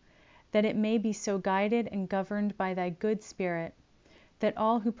universal, that it may be so guided and governed by thy good Spirit, that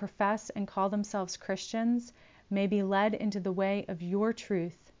all who profess and call themselves Christians may be led into the way of your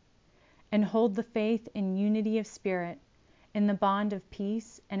truth, and hold the faith in unity of spirit, in the bond of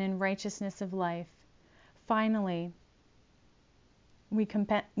peace, and in righteousness of life. Finally, we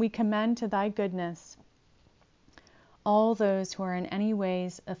commend to thy goodness all those who are in any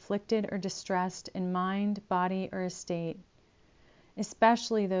ways afflicted or distressed in mind, body, or estate,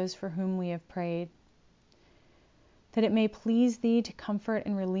 especially those for whom we have prayed, that it may please thee to comfort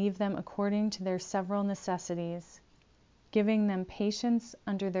and relieve them according to their several necessities, giving them patience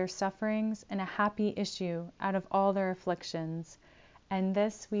under their sufferings and a happy issue out of all their afflictions. And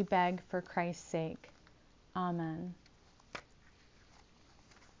this we beg for Christ's sake. Amen.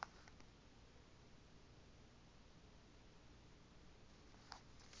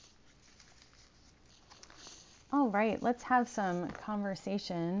 All right, let's have some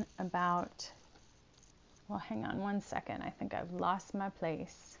conversation about, well, hang on one second. I think I've lost my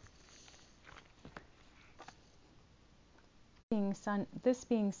place. This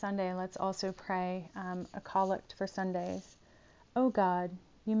being Sunday, let's also pray a collect for Sundays. O God,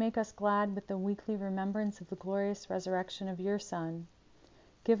 you make us glad with the weekly remembrance of the glorious resurrection of your Son.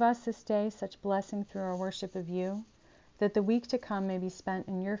 Give us this day such blessing through our worship of you, that the week to come may be spent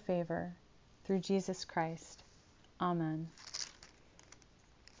in your favor. Through Jesus Christ. Amen.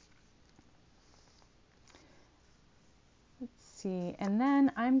 Let's see, and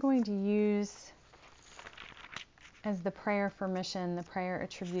then I'm going to use as the prayer for mission, the prayer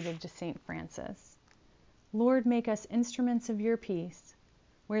attributed to St. Francis. Lord, make us instruments of your peace.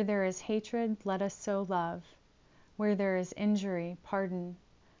 Where there is hatred, let us sow love. Where there is injury, pardon.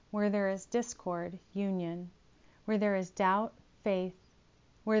 Where there is discord, union. Where there is doubt, faith.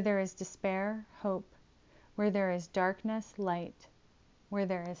 Where there is despair, hope. Where there is darkness, light. Where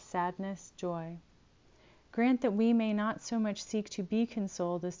there is sadness, joy. Grant that we may not so much seek to be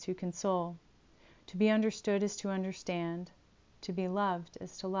consoled as to console, to be understood as to understand, to be loved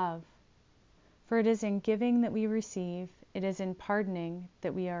as to love. For it is in giving that we receive, it is in pardoning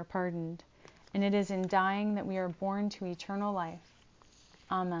that we are pardoned, and it is in dying that we are born to eternal life.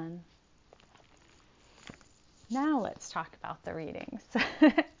 Amen. Now let's talk about the readings.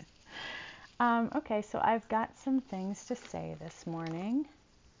 Okay, so I've got some things to say this morning.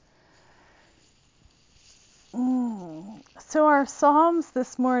 So our Psalms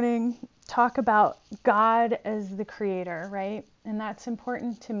this morning talk about God as the creator, right? And that's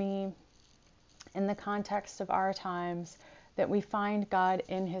important to me in the context of our times, that we find God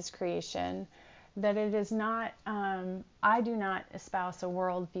in his creation, that it is not, I do not espouse a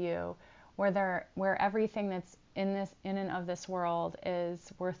worldview where everything that's in and of this world is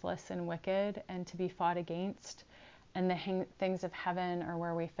worthless and wicked and to be fought against, and the things of heaven are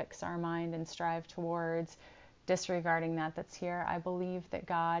where we fix our mind and strive towards, disregarding that's here. I believe that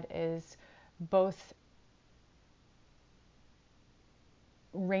God is both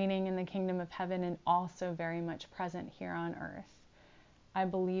reigning in the kingdom of heaven and also very much present here on earth. I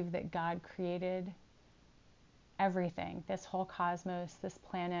believe that God created everything, this whole cosmos, this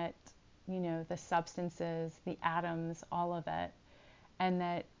planet, the substances, the atoms, all of it, and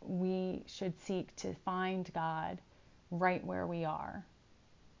that we should seek to find God right where we are.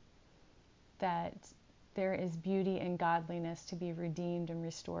 That there is beauty and godliness to be redeemed and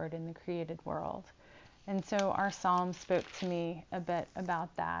restored in the created world. And so our psalm spoke to me a bit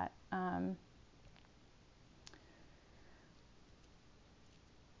about that.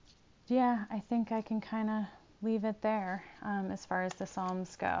 I think I can kind of leave it there as far as the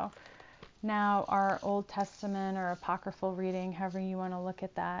psalms go. Now, our Old Testament or apocryphal reading, however you want to look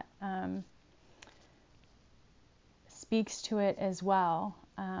at that, speaks to it as well.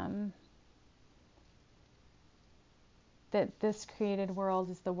 that this created world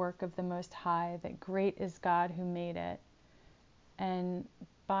is the work of the Most High, that great is God who made it. And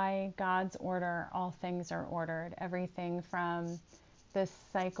by God's order, all things are ordered. Everything from the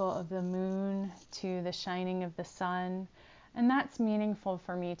cycle of the moon to the shining of the sun. And that's meaningful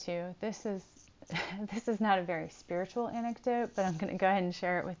for me too. This is not a very spiritual anecdote, but I'm going to go ahead and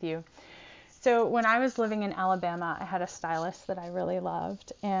share it with you. So when I was living in Alabama, I had a stylist that I really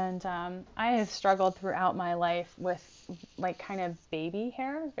loved. And I have struggled throughout my life with like kind of baby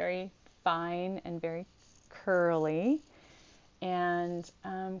hair, very fine and very curly. And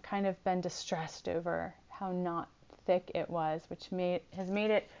kind of been distressed over how not thick it was, which has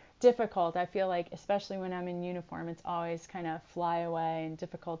made it difficult. I feel like, especially when I'm in uniform, it's always kind of fly away and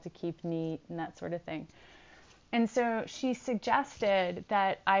difficult to keep neat and that sort of thing. And so she suggested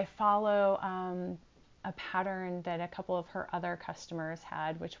that I follow a pattern that a couple of her other customers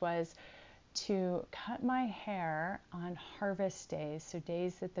had, which was to cut my hair on harvest days, so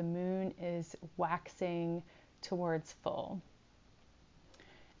days that the moon is waxing towards full.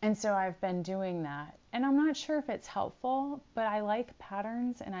 And so I've been doing that. And I'm not sure if it's helpful, but I like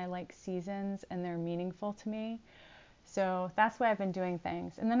patterns and I like seasons and they're meaningful to me. So that's why I've been doing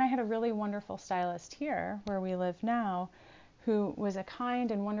things. And then I had a really wonderful stylist here where we live now who was a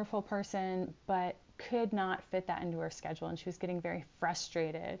kind and wonderful person, but could not fit that into her schedule. And she was getting very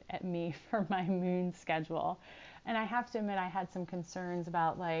frustrated at me for my moon schedule. And I have to admit, I had some concerns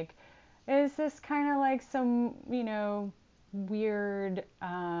about like, is this kind of like some, weird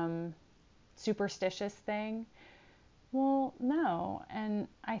superstitious thing? Well, no. And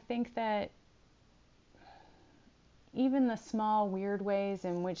I think that even the small weird ways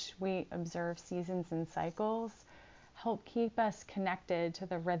in which we observe seasons and cycles help keep us connected to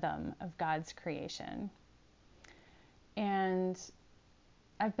the rhythm of God's creation. And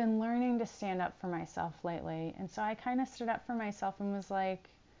I've been learning to stand up for myself lately. And so I kind of stood up for myself and was like,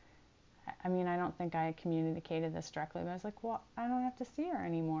 I don't think I communicated this directly, but I was like, well, I don't have to see her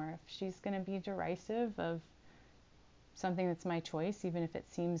anymore. If she's going to be derisive of something that's my choice, even if it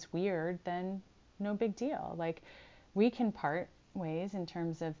seems weird, then no big deal. Like, we can part ways in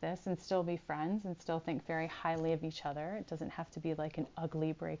terms of this and still be friends and still think very highly of each other. It doesn't have to be like an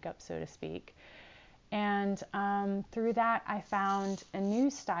ugly breakup, so to speak. And through that, I found a new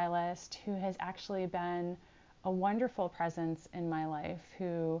stylist who has actually been a wonderful presence in my life,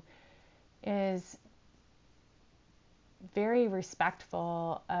 who is very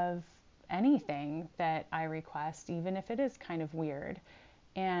respectful of anything that I request, even if it is kind of weird,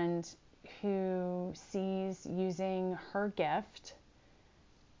 and who sees using her gift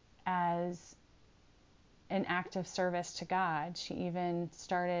as an act of service to God. She even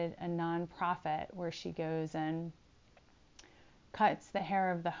started a nonprofit where she goes and cuts the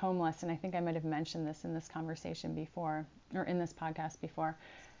hair of the homeless. And I think I might have mentioned this in this conversation before, or in this podcast before.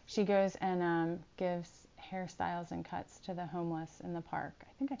 She goes and gives hairstyles and cuts to the homeless in the park.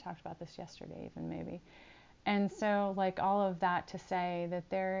 I think I talked about this yesterday even, maybe. And so, like, all of that to say that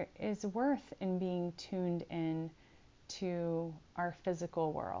there is worth in being tuned in to our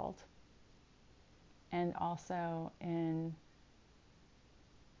physical world, and also in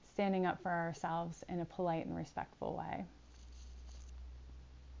standing up for ourselves in a polite and respectful way.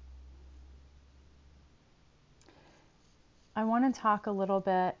 I want to talk a little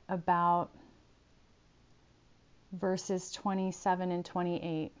bit about verses 27 and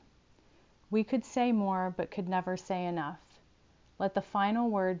 28. We could say more, but could never say enough. Let the final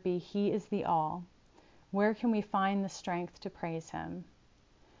word be, He is the all. Where can we find the strength to praise Him?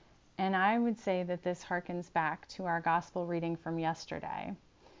 And I would say that this harkens back to our gospel reading from yesterday,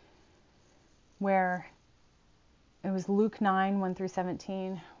 where it was Luke 9, 1 through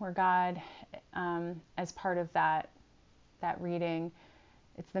 17, where God, as part of that reading,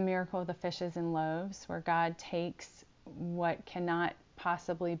 it's the miracle of the fishes and loaves, where God takes what cannot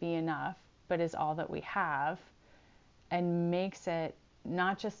possibly be enough, but is all that we have, and makes it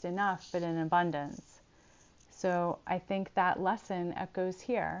not just enough, but in abundance. So I think that lesson echoes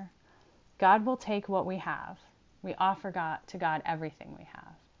here. God will take what we have. We offer to God everything we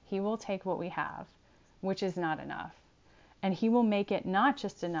have. He will take what we have, which is not enough, and He will make it not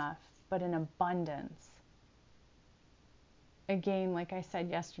just enough, but in abundance. Again, like I said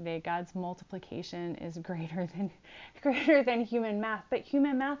yesterday, God's multiplication is greater than human math, but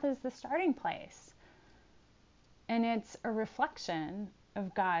human math is the starting place. And it's a reflection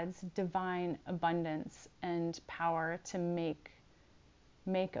of God's divine abundance and power to make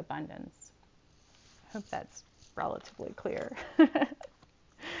abundance. I hope that's relatively clear.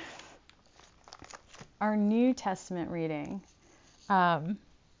 Our New Testament reading. Now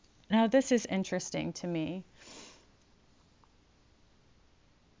this is interesting to me.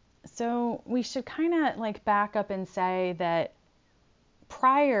 So we should kind of like back up and say that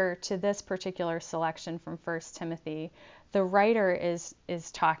prior to this particular selection from First Timothy, the writer is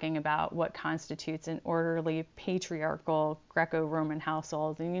talking about what constitutes an orderly, patriarchal Greco-Roman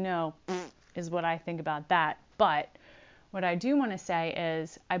household, and is what I think about that. But what I do want to say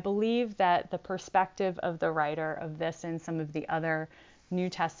is I believe that the perspective of the writer of this and some of the other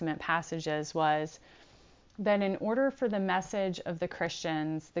New Testament passages was that in order for the message of the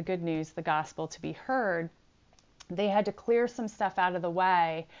Christians, the good news, the gospel, to be heard, they had to clear some stuff out of the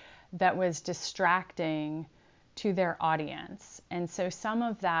way that was distracting to their audience. And so some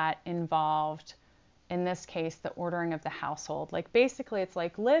of that involved, in this case, the ordering of the household. Like basically, it's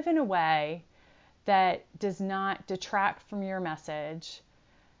like live in a way that does not detract from your message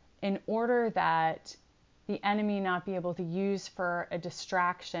in order that the enemy not be able to use for a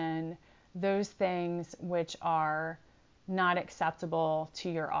distraction those things which are not acceptable to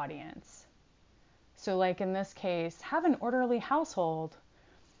your audience. So like in this case, have an orderly household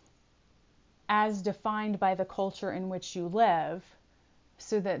as defined by the culture in which you live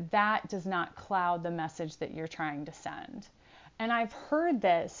so that that does not cloud the message that you're trying to send. And I've heard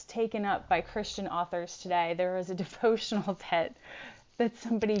this taken up by Christian authors today. There was a devotional that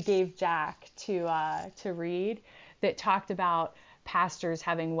somebody gave Jack to read that talked about pastors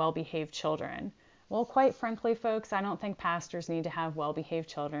having well-behaved children. Well, quite frankly, folks, I don't think pastors need to have well-behaved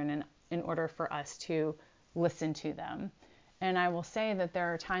children in order for us to listen to them. And I will say that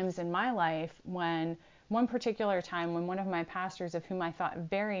there are times in my life when one particular time when one of my pastors, of whom I thought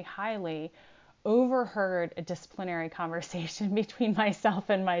very highly, overheard a disciplinary conversation between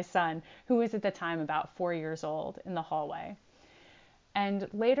myself and my son, who was at the time about 4 years old, in the hallway. And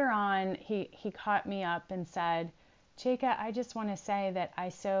later on, he caught me up and said, Jacob, I just want to say that I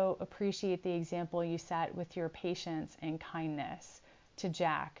so appreciate the example you set with your patience and kindness to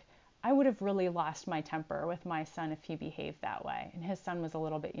Jack. I would have really lost my temper with my son if he behaved that way. And his son was a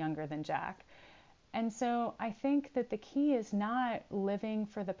little bit younger than Jack. And so I think that the key is not living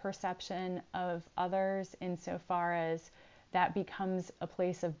for the perception of others insofar as that becomes a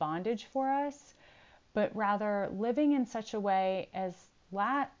place of bondage for us, but rather living in such a way as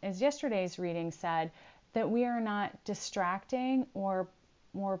yesterday's reading said, that we are not distracting or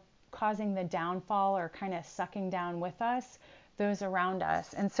causing the downfall or kind of sucking down with us those around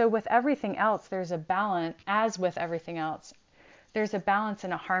us. And so with everything else, there's a balance, as with everything else, there's a balance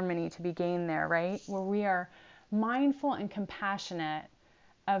and a harmony to be gained there, right? Where we are mindful and compassionate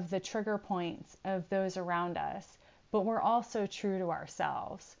of the trigger points of those around us, but we're also true to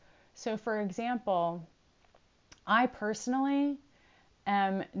ourselves. So for example, I personally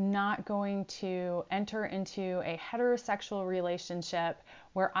am not going to enter into a heterosexual relationship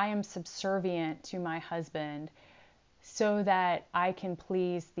where I am subservient to my husband so that I can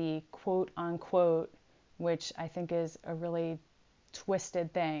please the quote unquote, which I think is a really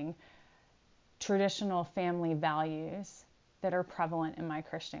twisted thing, traditional family values that are prevalent in my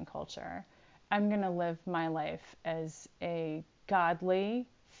Christian culture. I'm going to live my life as a godly,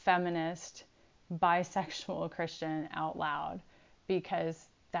 feminist, bisexual Christian out loud, because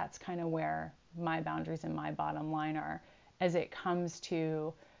that's kind of where my boundaries and my bottom line are as it comes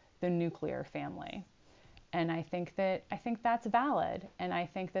to the nuclear family. And I think that's valid, and I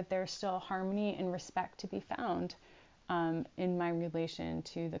think that there's still harmony and respect to be found in my relation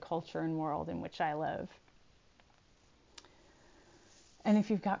to the culture and world in which I live. And if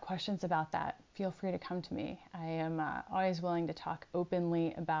you've got questions about that, feel free to come to me. I am always willing to talk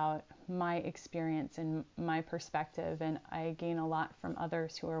openly about my experience and my perspective, and I gain a lot from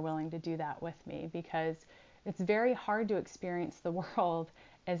others who are willing to do that with me, because it's very hard to experience the world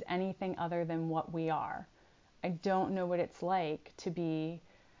as anything other than what we are. I don't know what it's like to be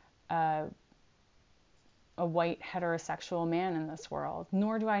a white heterosexual man in this world,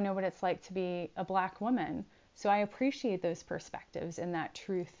 nor do I know what it's like to be a black woman. So I appreciate those perspectives and that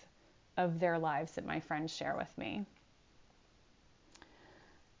truth of their lives that my friends share with me.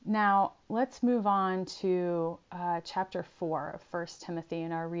 Now, let's move on to chapter 4 of 1 Timothy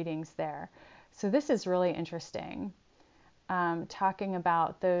and our readings there. So this is really interesting, talking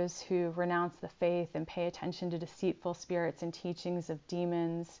about those who renounce the faith and pay attention to deceitful spirits and teachings of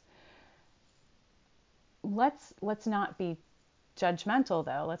demons. Let's not be judgmental,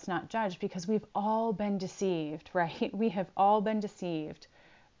 though. Let's not judge, because we've all been deceived, right? We have all been deceived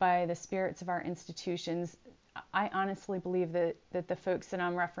by the spirits of our institutions. I honestly believe that the folks that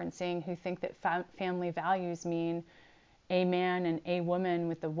I'm referencing who think that family values mean a man and a woman,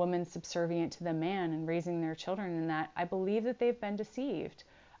 with the woman subservient to the man and raising their children in that, I believe that they've been deceived.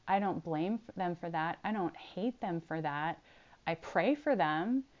 I don't blame them for that. I don't hate them for that. I pray for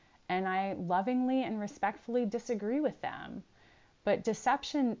them, and I lovingly and respectfully disagree with them. But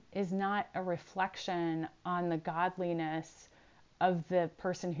deception is not a reflection on the godliness of the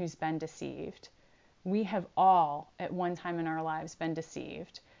person who's been deceived. We have all, at one time in our lives, been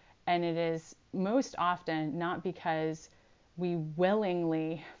deceived. And it is most often not because we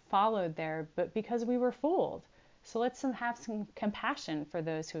willingly followed there, but because we were fooled. So let's have some compassion for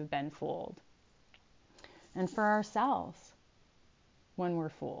those who have been fooled and for ourselves when we're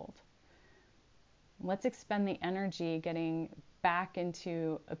fooled. Let's expend the energy getting back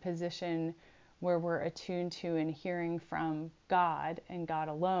into a position where we're attuned to and hearing from God and God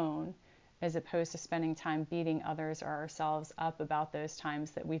alone, as opposed to spending time beating others or ourselves up about those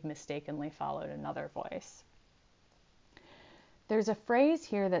times that we've mistakenly followed another voice. There's a phrase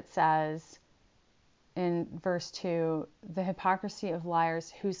here that says in verse 2, the hypocrisy of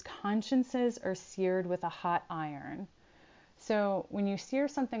liars whose consciences are seared with a hot iron. So when you sear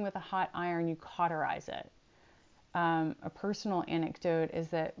something with a hot iron, you cauterize it. A personal anecdote is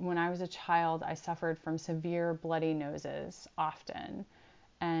that when I was a child, I suffered from severe bloody noses often.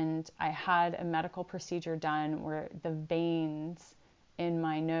 And I had a medical procedure done where the veins in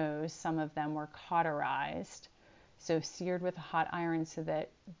my nose, some of them were cauterized, so seared with a hot iron so that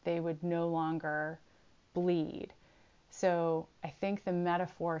they would no longer bleed. So I think the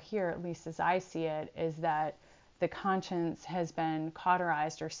metaphor here, at least as I see it, is that the conscience has been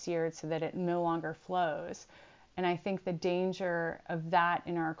cauterized or seared so that it no longer flows. And I think the danger of that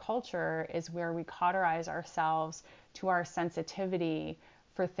in our culture is where we cauterize ourselves to our sensitivity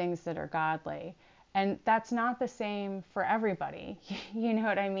for things that are godly. And that's not the same for everybody. You know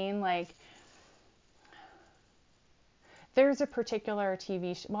what I mean? Like, there's a particular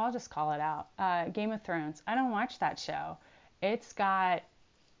TV show, well, I'll just call it out, Game of Thrones. I don't watch that show. It's got,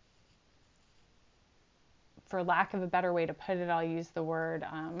 for lack of a better way to put it, I'll use the word,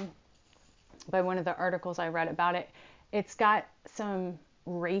 by one of the articles I read about it, it's got some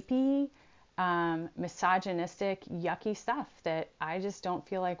rapey, misogynistic, yucky stuff that I just don't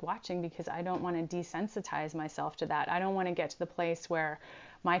feel like watching because I don't want to desensitize myself to that. I don't want to get to the place where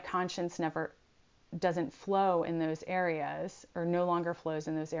my conscience doesn't flow in those areas, or no longer flows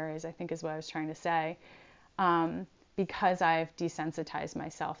in those areas, I think is what I was trying to say, because I've desensitized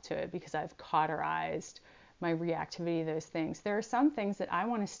myself to it, because I've cauterized my reactivity to those things. There are some things that I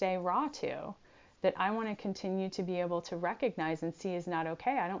want to stay raw to, that I want to continue to be able to recognize and see is not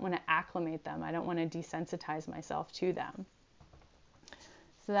okay. I don't want to acclimate them. I don't want to desensitize myself to them.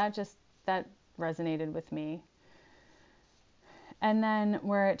 So that resonated with me. And then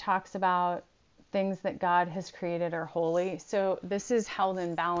where it talks about things that God has created are holy. So this is held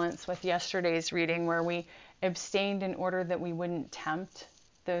in balance with yesterday's reading where we abstained in order that we wouldn't tempt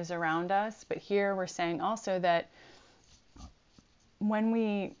those around us. But here we're saying also that when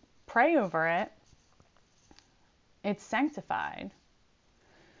we pray over it, it's sanctified.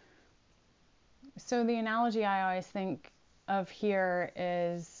 So the analogy I always think of here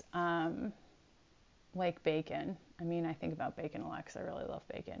is like bacon. I mean, I think about bacon a lot because I really love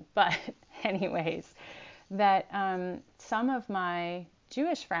bacon. But anyways, that some of my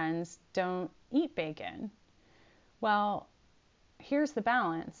Jewish friends don't eat bacon. Well, here's the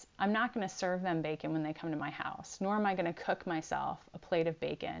balance. I'm not going to serve them bacon when they come to my house, nor am I going to cook myself a plate of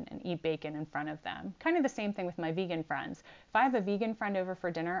bacon and eat bacon in front of them. Kind of the same thing with my vegan friends. If I have a vegan friend over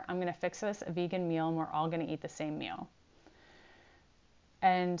for dinner, I'm going to fix us a vegan meal and we're all going to eat the same meal.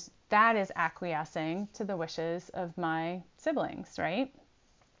 And that is acquiescing to the wishes of my siblings, right?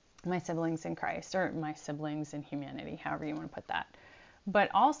 My siblings in Christ, or my siblings in humanity, however you want to put that. But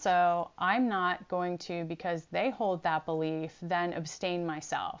also, I'm not going to, because they hold that belief, then abstain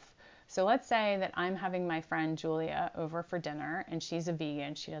myself. So let's say that I'm having my friend Julia over for dinner and she's a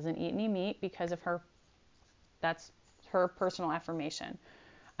vegan. She doesn't eat any meat because of that's her personal affirmation.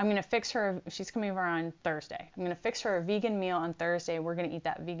 I'm going to fix her, she's coming over on Thursday. I'm going to fix her a vegan meal on Thursday. We're going to eat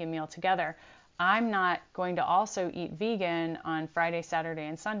that vegan meal together. I'm not going to also eat vegan on Friday, Saturday,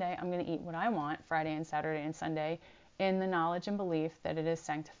 and Sunday. I'm going to eat what I want Friday and Saturday and Sunday, in the knowledge and belief that it is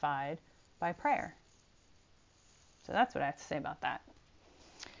sanctified by prayer. So that's what I have to say about that.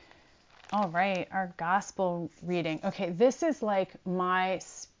 All right, our gospel reading. Okay, this is like my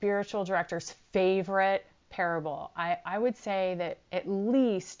spiritual director's favorite parable. I would say that at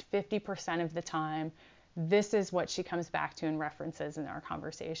least 50% of the time, this is what she comes back to and references in our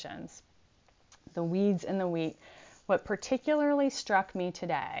conversations. The weeds and the wheat. What particularly struck me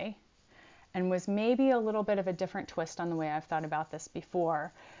today, and was maybe a little bit of a different twist on the way I've thought about this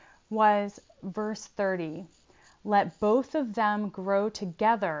before, was verse 30. Let both of them grow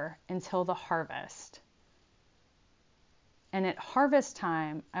together until the harvest. And at harvest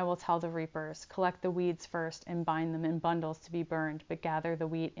time, I will tell the reapers, collect the weeds first and bind them in bundles to be burned, but gather the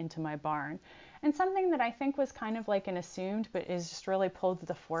wheat into my barn. And something that I think was kind of like an assumed, but is just really pulled to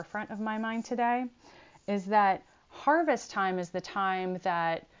the forefront of my mind today, is that harvest time is the time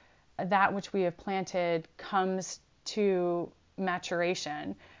that which we have planted comes to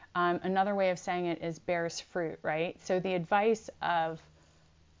maturation. Another way of saying it is bears fruit, right? So the advice of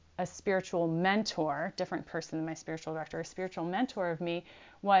a spiritual mentor, different person than my spiritual director, a spiritual mentor of me,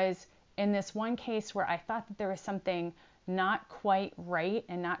 was in this one case where I thought that there was something not quite right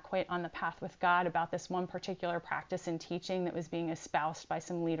and not quite on the path with God about this one particular practice and teaching that was being espoused by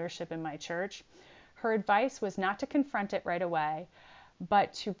some leadership in my church. Her advice was not to confront it right away,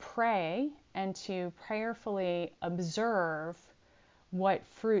 but to pray and to prayerfully observe what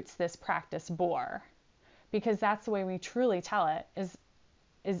fruits this practice bore. Because that's the way we truly tell it, is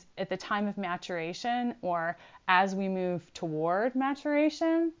at the time of maturation, or as we move toward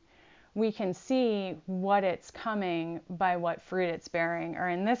maturation, we can see what it's coming by what fruit it's bearing. Or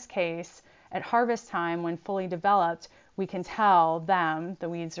in this case, at harvest time, when fully developed, we can tell them, the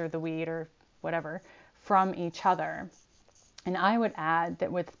weeds or the wheat or whatever, from each other. And I would add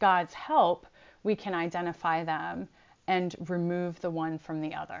that with God's help, we can identify them and remove the one from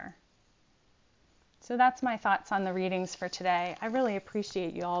the other. So that's my thoughts on the readings for today. I really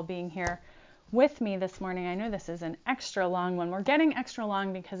appreciate you all being here with me this morning. I know this is an extra long one. We're getting extra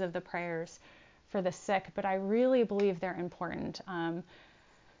long because of the prayers for the sick, but I really believe they're important.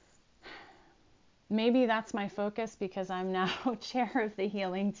 Maybe that's my focus because I'm now chair of the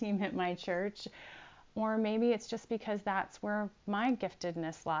healing team at my church. Or maybe it's just because that's where my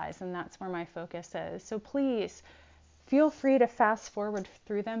giftedness lies and that's where my focus is. So please feel free to fast forward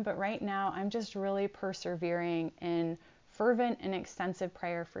through them. But right now, I'm just really persevering in fervent and extensive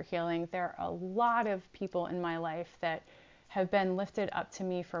prayer for healing. There are a lot of people in my life that have been lifted up to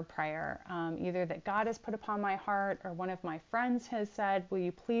me for prayer, either that God has put upon my heart or one of my friends has said, will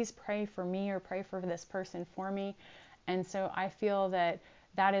you please pray for me or pray for this person for me? And so I feel that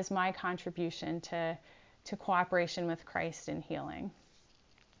that is my contribution to cooperation with Christ in healing.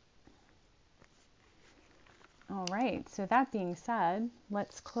 All right, so that being said,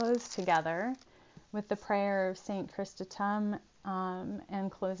 let's close together with the prayer of St. Chrysostom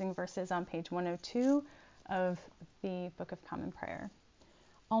and closing verses on page 102 of the Book of Common Prayer.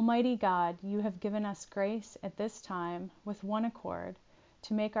 Almighty God, you have given us grace at this time with one accord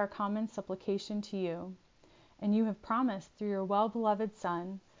to make our common supplication to you. And you have promised through your well-beloved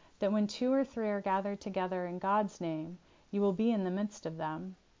Son that when 2 or 3 are gathered together in God's name, you will be in the midst of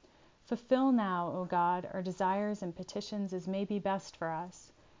them. Fulfill now, O God, our desires and petitions as may be best for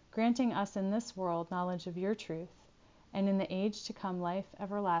us, granting us in this world knowledge of your truth, and in the age to come life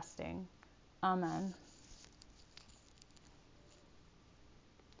everlasting. Amen.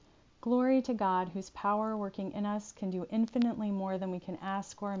 Glory to God, whose power working in us can do infinitely more than we can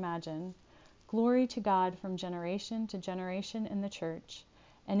ask or imagine. Glory to God from generation to generation in the Church,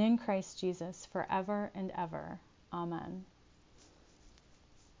 and in Christ Jesus forever and ever. Amen.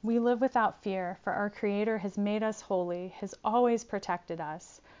 We live without fear, for our Creator has made us holy, has always protected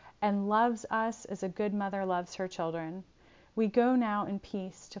us, and loves us as a good mother loves her children. We go now in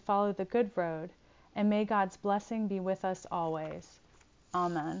peace to follow the good road, and may God's blessing be with us always.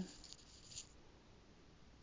 Amen.